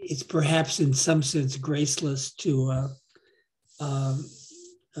it's perhaps in some sense graceless to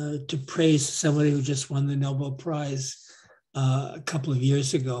praise somebody who just won the Nobel Prize a couple of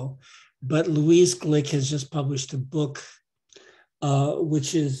years ago, but Louise Glick has just published a book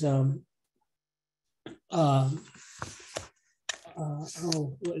which is what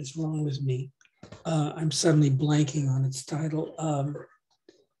is wrong with me? I'm suddenly blanking on its title.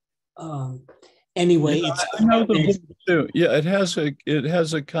 Anyway, yeah, it's I know the book too. Yeah, it has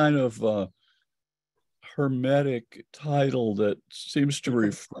a kind of hermetic title that seems to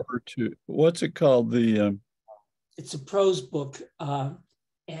refer to, what's it called? It's a prose book, and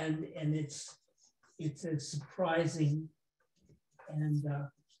it's a surprising, and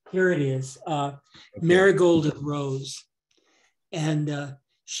here it is, okay. Marigold and Rose, and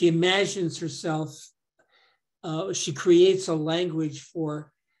she imagines herself. She creates a language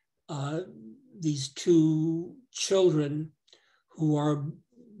for these two children who are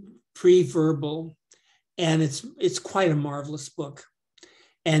pre-verbal, and it's quite a marvelous book.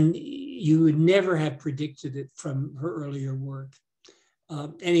 And you would never have predicted it from her earlier work.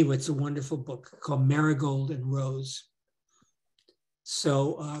 Anyway, it's a wonderful book called Marigold and Rose.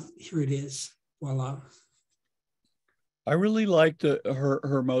 So here it is. Voila. I really liked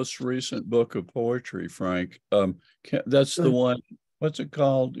her most recent book of poetry, Frank. That's the one. What's it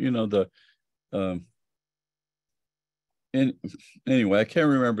called? You know, anyway, I can't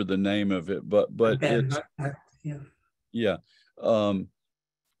remember the name of it, but it's yeah.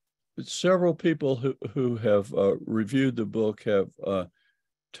 Several people who have reviewed the book have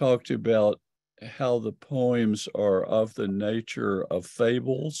talked about how the poems are of the nature of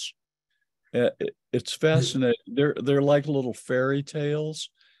fables. It's fascinating. They're like little fairy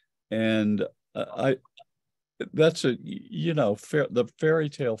tales, and that's the fairy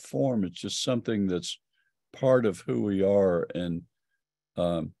tale form. It's just something that's part of who we are, and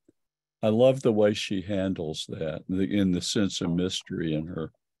I love the way she handles that in the sense of mystery in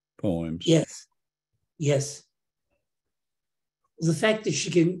her poems. Yes. The fact that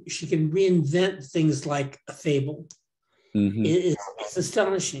she can reinvent things like a fable is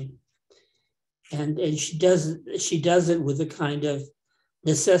astonishing, and she does it with a kind of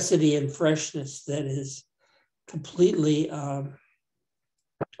necessity and freshness that is completely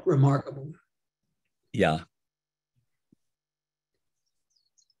remarkable. Yeah.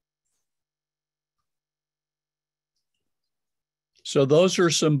 So those are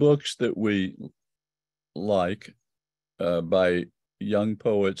some books that we like by young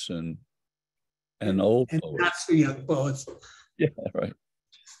poets and old and poets. not so young poets. Yeah, right.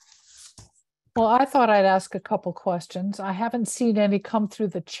 Well, I thought I'd ask a couple questions. I haven't seen any come through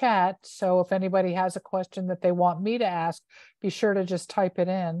the chat, so if anybody has a question that they want me to ask, be sure to just type it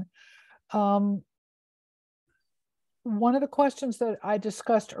in. One of the questions that I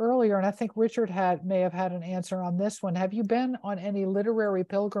discussed earlier, and I think Richard may have had an answer on this one. Have you been on any literary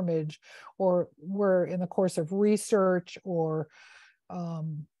pilgrimage, or were in the course of research or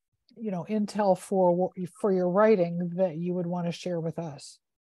intel for your writing that you would want to share with us?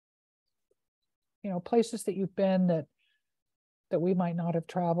 Places that you've been that we might not have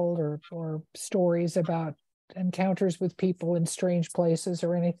traveled, or stories about encounters with people in strange places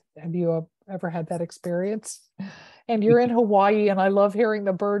or anything. Have you ever had that experience? And you're in Hawaii, and I love hearing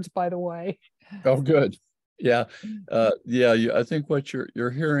the birds, by the way. Oh, good. Yeah. I think what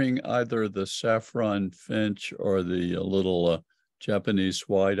you're hearing, either the saffron finch or the little Japanese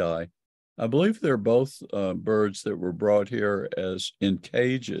white-eye. I believe they're both birds that were brought here as in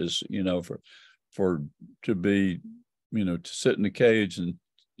cages, to be, to sit in a cage in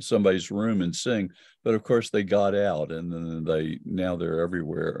somebody's room and sing. But of course they got out, and then now they're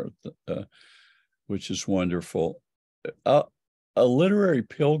everywhere, which is wonderful. A literary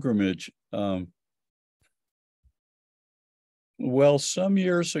pilgrimage. Well, some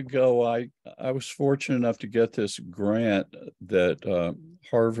years ago, I was fortunate enough to get this grant that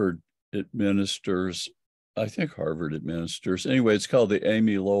Harvard administers. I think Harvard administers. Anyway, it's called the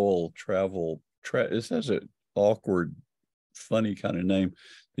Amy Lowell It has an awkward, funny kind of name.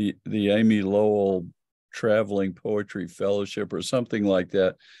 The Amy Lowell Traveling Poetry Fellowship or something like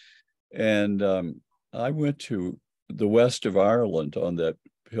that. And I went to the west of Ireland on that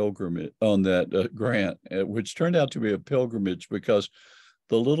pilgrimage, on that grant, which turned out to be a pilgrimage because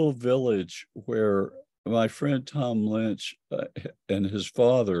the little village where my friend Tom Lynch and his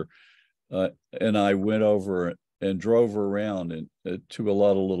father and I went over and drove around to a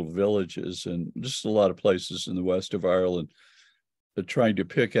lot of little villages and just a lot of places in the west of Ireland, trying to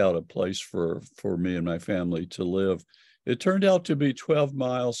pick out a place for me and my family to live. It turned out to be 12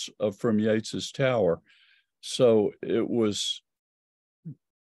 miles from Yeats's Tower. So there was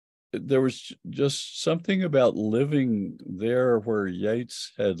just something about living there where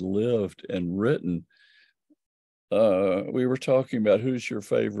Yeats had lived and written. We were talking about who's your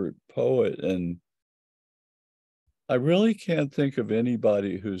favorite poet, and I really can't think of any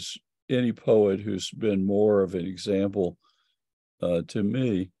poet who's been more of an example to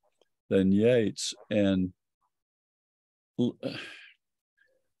me than Yeats. And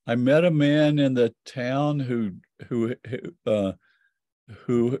I met a man in the town who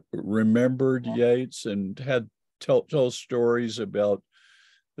remembered Yeats and had told stories about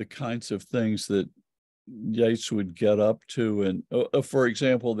the kinds of things that Yeats would get up to. And for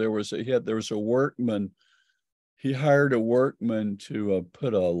example, there was a workman. He hired a workman to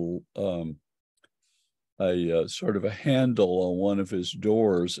put a sort of a handle on one of his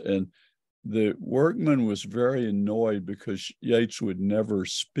doors, and the workman was very annoyed because Yeats would never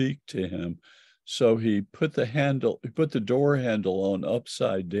speak to him. So he put the door handle on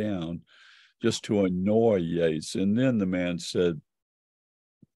upside down just to annoy Yeats. And then the man said,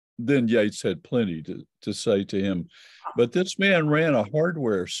 then Yeats had plenty to say to him. But this man ran a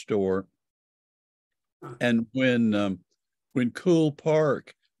hardware store. And when Cool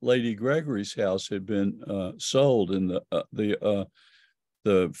Park, Lady Gregory's house, had been sold and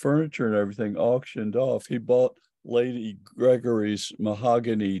the furniture and everything auctioned off, he bought Lady Gregory's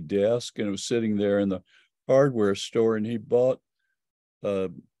mahogany desk, and it was sitting there in the hardware store. And he bought, I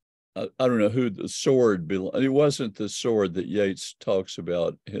don't know who the sword belonged. It wasn't the sword that Yeats talks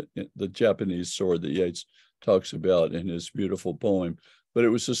about, the Japanese sword that Yeats talks about in his beautiful poem, but it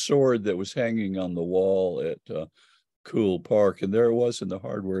was a sword that was hanging on the wall at Cool Park, and there it was in the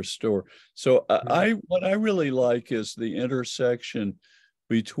hardware store. So what I really like is the intersection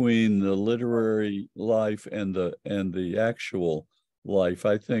between the literary life and the actual life.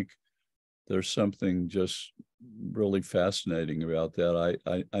 I think there's something just really fascinating about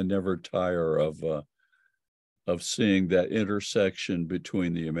that. I never tire of seeing that intersection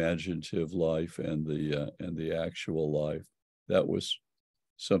between the imaginative life and the actual life. That was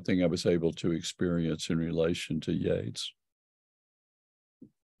something I was able to experience in relation to Yeats.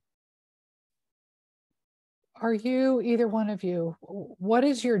 Are you, either one of you, what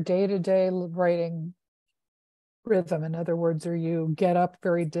is your day-to-day writing rhythm? In other words, are you get up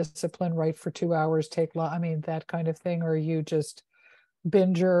very disciplined, write for 2 hours, I mean, that kind of thing, or are you just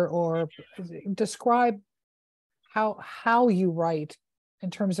binger? Or describe how you write in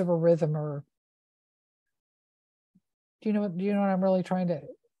terms of a rhythm, or do you know what I'm really trying to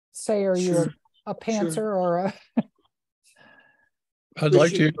say? Are you Sure, a sure. pantser or a I'd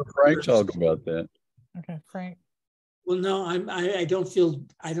like to hear Frank talk about that. okay, Frank? Well, no, I don't feel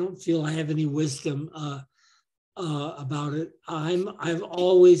I have any wisdom about it. I've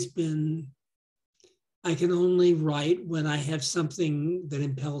always been. I can only write when I have something that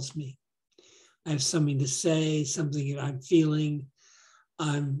impels me. I have something to say, something that I'm feeling.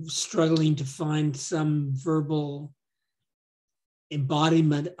 I'm struggling to find some verbal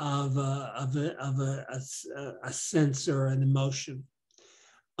embodiment of a sense or an emotion.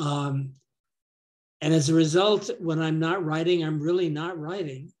 And as a result, when I'm not writing, I'm really not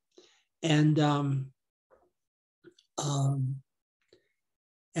writing. And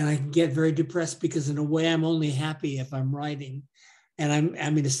I can get very depressed because in a way I'm only happy if I'm writing. And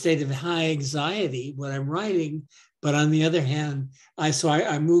I'm in a state of high anxiety when I'm writing. But on the other hand, I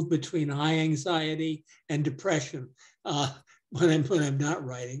move between high anxiety and depression when I'm not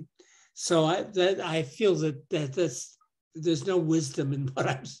writing. So I feel that there's no wisdom in what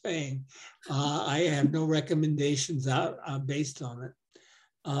I'm saying. I have no recommendations out based on it.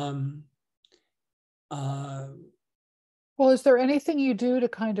 Well, is there anything you do to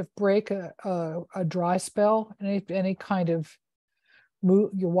kind of break a dry spell? Any kind of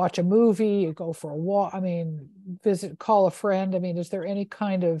you watch a movie, you go for a walk, I mean, call a friend. I mean, is there any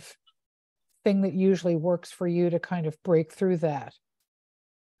kind of thing that usually works for you to kind of break through that?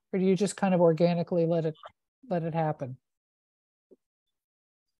 Or do you just kind of organically let it happen?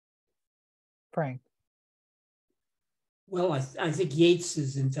 Frank? Well, I think Yeats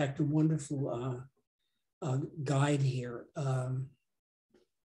is in fact a wonderful guide here.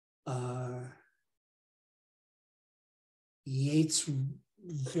 Yeats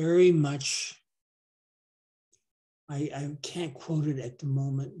very much, I can't quote it at the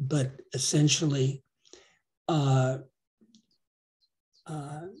moment, but essentially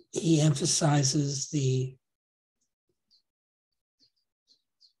he emphasizes the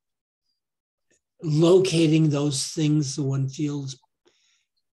locating those things that one feels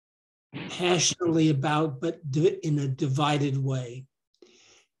passionately about, but in a divided way.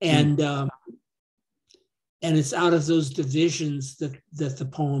 And it's out of those divisions that the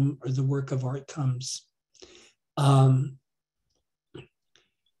poem or the work of art comes. I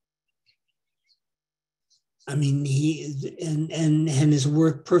mean, he and his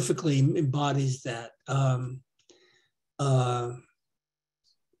work perfectly embodies that. I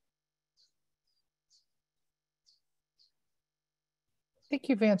think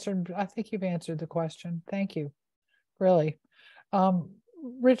you've answered the question. Thank you. Really.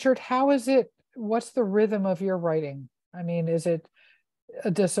 Richard, what's the rhythm of your writing? I mean, is it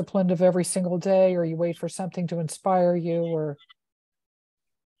a discipline of every single day, or you wait for something to inspire you, or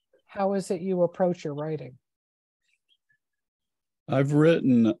how is it you approach your writing? I've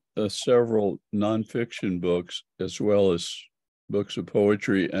written several nonfiction books as well as books of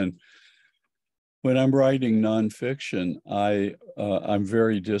poetry, and when I'm writing nonfiction, I'm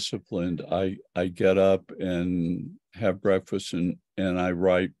very disciplined. I get up and have breakfast and I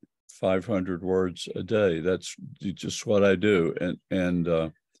write 500 words a day. That's just what I do. And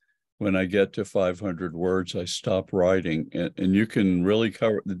when I get to 500 words, I stop writing. And you can really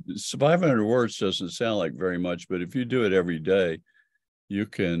cover 500 words doesn't sound like very much, but if you do it every day, you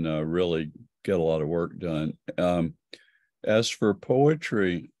can really get a lot of work done. As for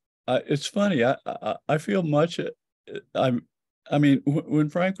poetry, it's funny. I feel much. I mean, when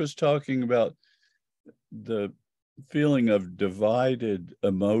Frank was talking about the feeling of divided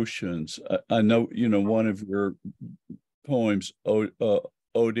emotions, I know one of your poems, Ode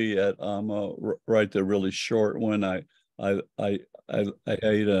et Amo, right? The really short one. I hate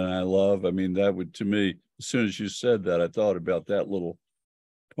and I love. I mean, that would, to me, as soon as you said that, I thought about that little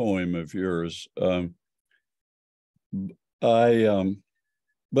poem of yours.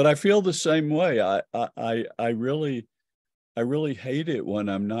 But I feel the same way. I really hate it when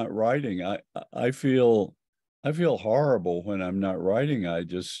I'm not writing. I feel horrible when I'm not writing. I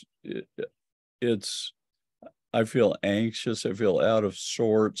feel anxious. I feel out of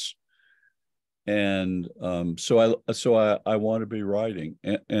sorts, and so I want to be writing.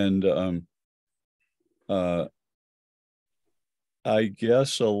 And I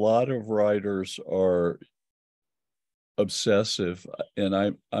guess a lot of writers are obsessive, and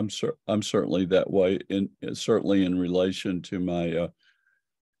I'm certainly that way, certainly in relation to my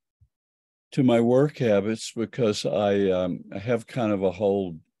to my work habits because I have kind of a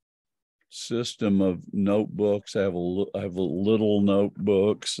whole system of notebooks. I have a little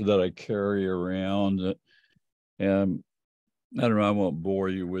notebooks that I carry around, and I don't know, I won't bore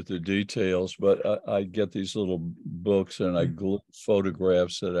you with the details, but I get these little books and I glue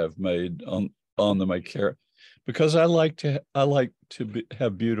photographs that I've made on them. I care because I like to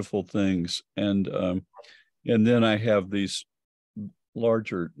have beautiful things, and then I have these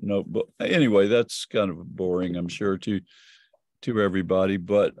larger notebook. Anyway, that's kind of boring, I'm sure, to everybody,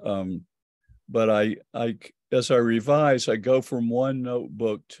 but I as I revise, I go from one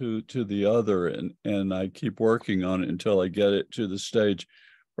notebook to the other, and I keep working on it until I get it to the stage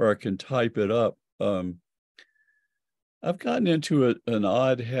where I can type it up. I've gotten into an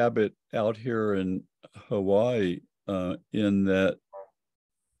odd habit out here in Hawaii, in that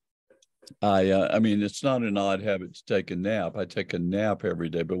I mean, it's not an odd habit to take a nap. I take a nap every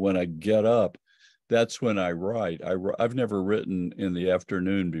day, but when I get up, that's when I write. I've never written in the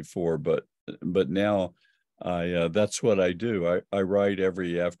afternoon before, but now that's what I do. I write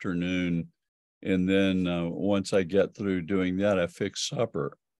every afternoon, and then once I get through doing that, I fix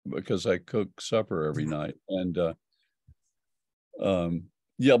supper because I cook supper every night. And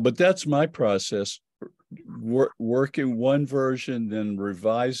yeah, but that's my process. Working one version, then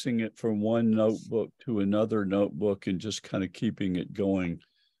revising it from one notebook to another notebook, and just kind of keeping it going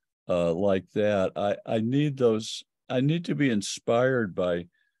like that. I need those. I need to be inspired by.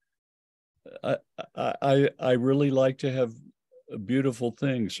 I really like to have beautiful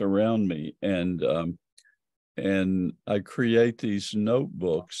things around me, and I create these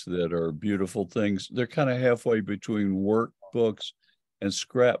notebooks that are beautiful things. They're kind of halfway between workbooks and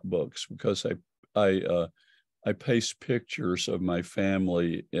scrapbooks because I paste pictures of my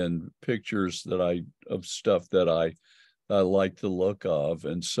family and pictures of stuff that I like the look of,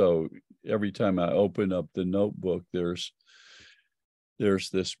 and so every time I open up the notebook, there's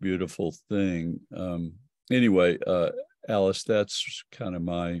this beautiful thing. Anyway, Alice, that's kind of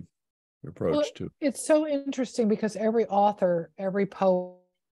my approach to it. It's so interesting because every author, every poet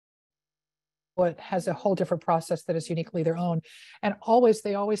has a whole different process that is uniquely their own. And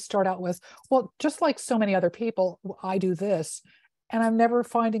they always start out with, well, just like so many other people, I do this. And I'm never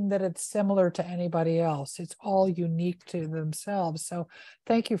finding that it's similar to anybody else. It's all unique to themselves. So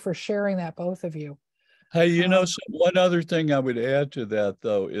thank you for sharing that, both of you. Hey, one other thing I would add to that,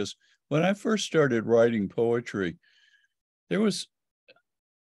 though, is when I first started writing poetry, there was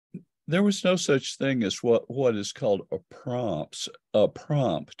no such thing as what is called a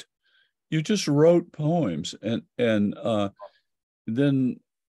prompt. You just wrote poems, and then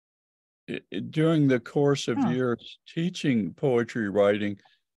during the course of years teaching poetry writing,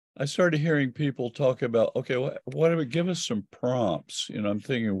 I started hearing people talk about, okay, what do we give us some prompts? I'm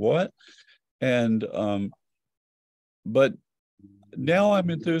thinking, what? And but now I'm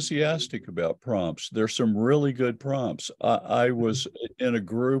enthusiastic about prompts. There's some really good prompts. I was in a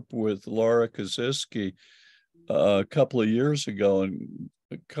group with Laura Kaczynski a couple of years ago, and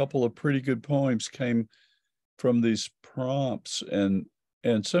a couple of pretty good poems came from these prompts. And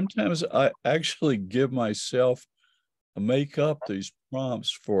sometimes I actually make up these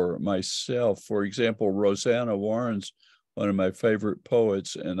prompts for myself. For example, Rosanna Warren's one of my favorite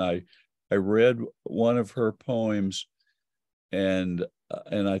poets, and I read one of her poems, and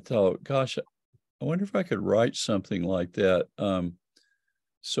I thought, gosh, I wonder if I could write something like that.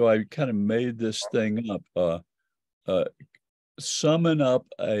 So I kind of made this thing up. Summon up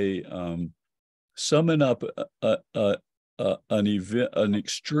an event, an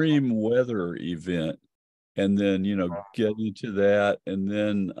extreme weather event, and then get into that, and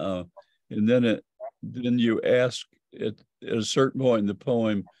then you ask at a certain point in the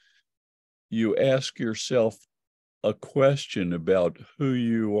poem, you ask yourself a question about who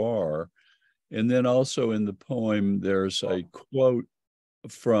you are. And then also in the poem, there's a quote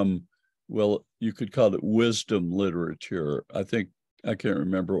from, well, you could call it wisdom literature. I can't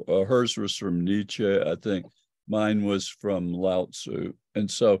remember. Hers was from Nietzsche, I think. Mine was from Lao Tzu.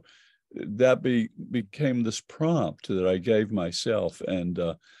 And so that became this prompt that I gave myself. And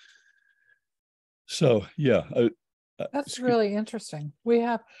so, yeah. That's really interesting. We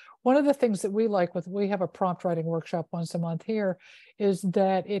have one of the things that we have a prompt writing workshop once a month here, is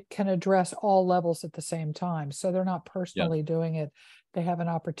that it can address all levels at the same time. So they're not personally doing it. They have an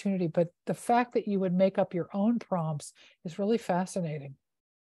opportunity, but the fact that you would make up your own prompts is really fascinating.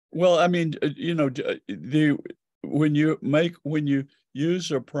 Well, I mean, when you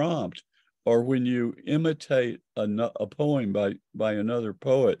use a prompt, or when you imitate a poem by another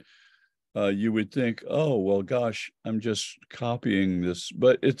poet, you would think, oh, well, gosh, I'm just copying this.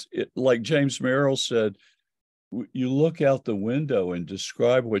 But it's like James Merrill said, you look out the window and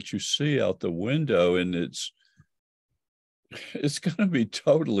describe what you see out the window, and it's going to be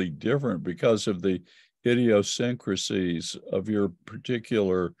totally different because of the idiosyncrasies of your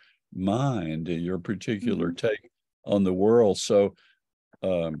particular mind, your particular take on the world. So,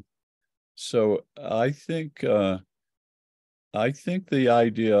 so I think the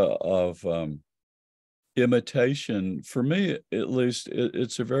idea of imitation, for me at least,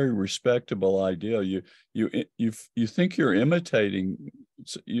 it's a very respectable idea. You think you're imitating.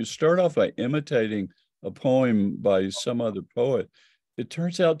 You start off by imitating a poem by some other poet. It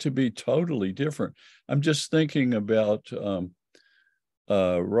turns out to be totally different. I'm just thinking about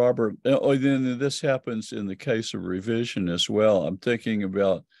Robert. Oh, then this happens in the case of revision as well. I'm thinking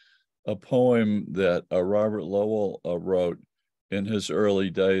about a poem that Robert Lowell wrote in his early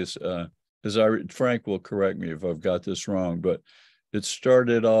days. Frank will correct me if I've got this wrong, but it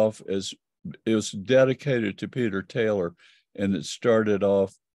started off as, it was dedicated to Peter Taylor, and it started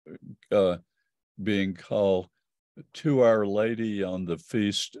off being called "To Our Lady on the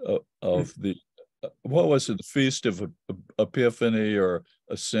Feast of the," what was it, the Feast of Epiphany or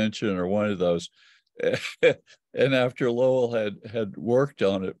Ascension or one of those. And after Lowell had worked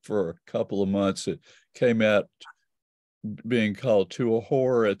on it for a couple of months, it came out being called "To a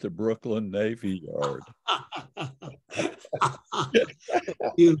Whore at the Brooklyn Navy Yard."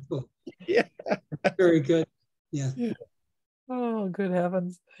 Beautiful. Yeah. Very good. Yeah. Oh, good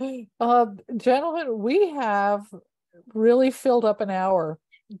heavens. Gentlemen, we have really filled up an hour,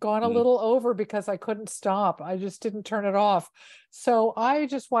 gone a little over because I couldn't stop. I just didn't turn it off. So I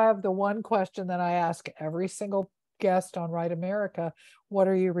just have the one question that I ask every single guest on Right America. What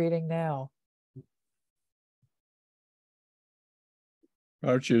are you reading now?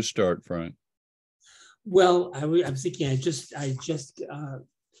 Why don't you start, Frank? Well, I'm thinking I just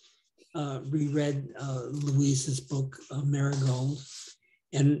reread Louise's book Marigold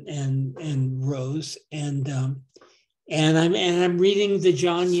and Rose, and I'm reading the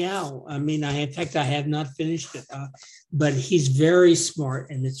John Yao. I mean, in fact I have not finished it, but he's very smart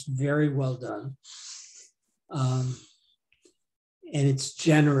and it's very well done, and it's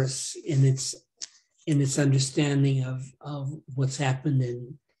generous in its understanding of what's happened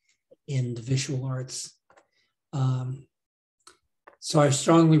in the visual arts. So I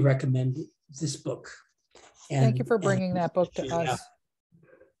strongly recommend this book. Thank you for bringing that book to us.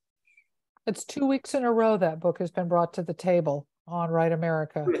 It's 2 weeks in a row that book has been brought to the table on Right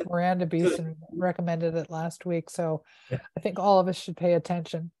America. Miranda Beeson recommended it last week, so I think all of us should pay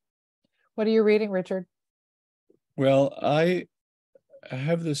attention. What are you reading, Richard? Well, I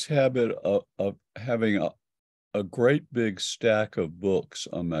have this habit of having a great big stack of books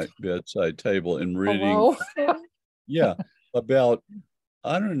on my bedside table and reading. Yeah, about,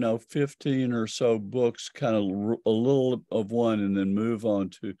 I don't know, 15 or so books, kind of a little of one and then move on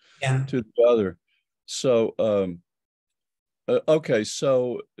to the other. So, okay,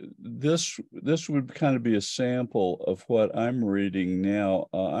 so this would kind of be a sample of what I'm reading now.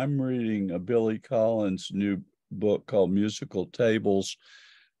 I'm reading a Billy Collins new book called Musical Tables.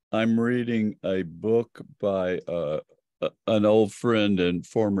 I'm reading a book by an old friend and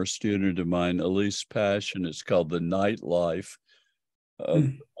former student of mine, Elise Passion. It's called The Nightlife.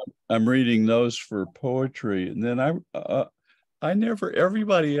 I'm reading those for poetry. And then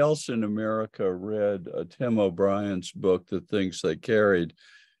everybody else in America read Tim O'Brien's book, The Things They Carried,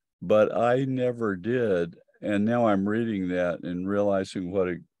 but I never did. And now I'm reading that and realizing what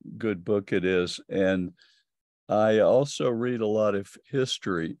a good book it is. And I also read a lot of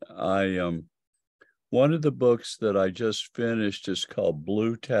history. One of the books that I just finished is called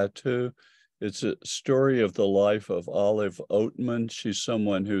Blue Tattoo. It's a story of the life of Olive Oatman. She's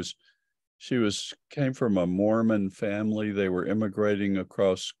someone came from a Mormon family. They were immigrating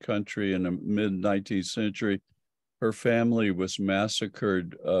across country in the mid-19th century. Her family was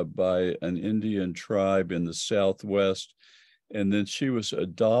massacred by an Indian tribe in the Southwest. And then she was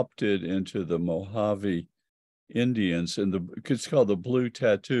adopted into the Mojave Indians, and it's called the Blue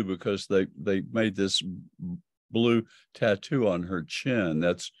Tattoo because they made this blue tattoo on her chin.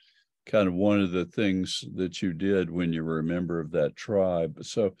 That's kind of one of the things that you did when you were a member of that tribe.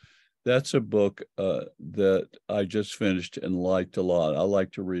 So that's a book that I just finished and liked a lot. I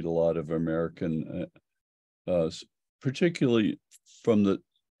like to read a lot of American, particularly from the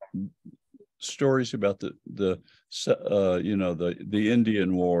stories about the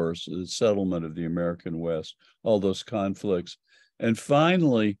Indian Wars, the settlement of the American West, all those conflicts. And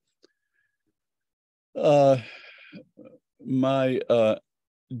finally, my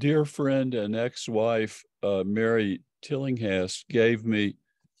dear friend and ex-wife, Mary Tillinghast, gave me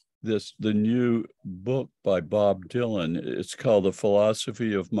the new book by Bob Dylan. It's called The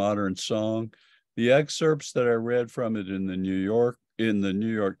Philosophy of Modern Song. The excerpts that I read from it in the New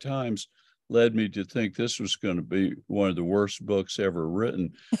York Times led me to think this was going to be one of the worst books ever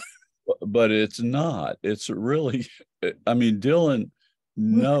written. But it's not. It's really, I mean, Dylan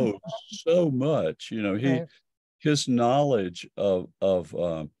knows so much. You know, Right. his knowledge of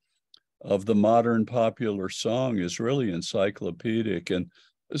the modern popular song is really encyclopedic, and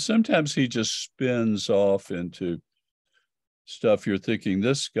sometimes he just spins off into stuff you're thinking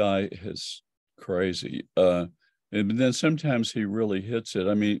this guy is crazy, and then sometimes he really hits it.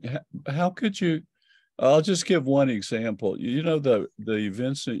 I mean, how could you? I'll just give one example. You know, the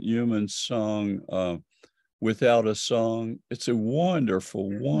Vincent Youmans song, Without a Song. It's a wonderful,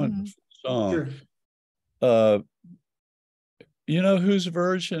 wonderful song. Sure. You know whose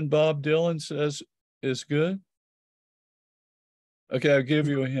version Bob Dylan says is good? Okay, I'll give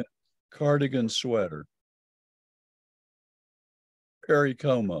you a hint. Cardigan Sweater. Perry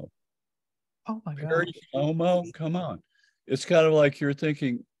Como. Oh my Perry God. Como, come on. It's kind of like you're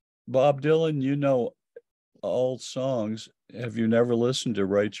thinking, Bob Dylan, you know old songs. Have you never listened to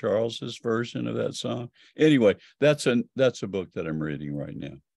Ray Charles's version of that song? Anyway, that's a book that I'm reading right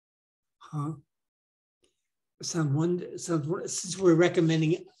now. Huh. Since we're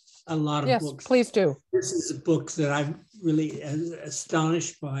recommending a lot of books. Yes, please do. This is a book that I'm really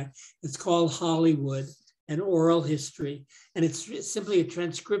astonished by. It's called Hollywood, an Oral History. And it's simply a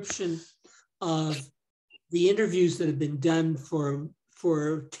transcription of the interviews that have been done for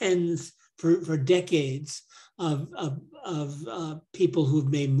decades of people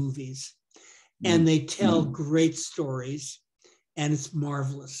who've made movies. And they tell great stories, and it's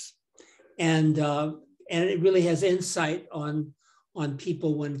marvelous. And it really has insight on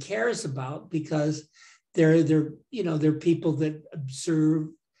people one cares about, because they're people that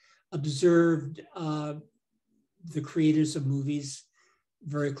observed the creators of movies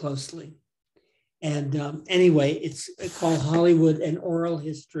very closely. And anyway, it's called Hollywood, an Oral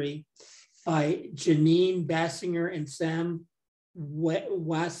History by Janine Bassinger and Sam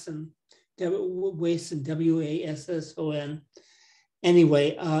Wasson, Wasson.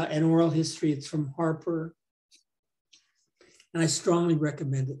 Anyway, an Oral History. It's from Harper, and I strongly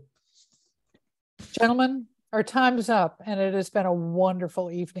recommend it. Gentlemen, our time is up, and it has been a wonderful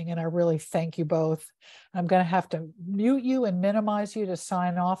evening, and I really thank you both. I'm going to have to mute you and minimize you to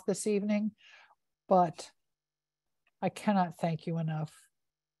sign off this evening, but I cannot thank you enough.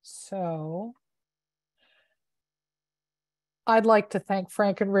 So I'd like to thank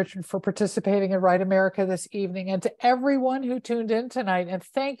Frank and Richard for participating in Write America this evening, and to everyone who tuned in tonight. And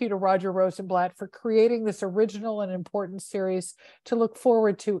thank you to Roger Rosenblatt for creating this original and important series to look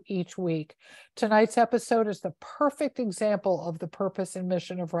forward to each week. Tonight's episode is the perfect example of the purpose and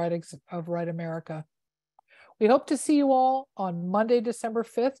mission of Write America. We hope to see you all on Monday, December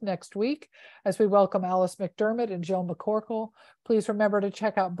 5th next week, as we welcome Alice McDermott and Jill McCorkle. Please remember to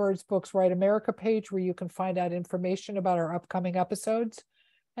check out Bird's Book's Write America page, where you can find out information about our upcoming episodes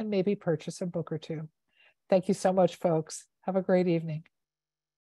and maybe purchase a book or two. Thank you so much, folks. Have a great evening.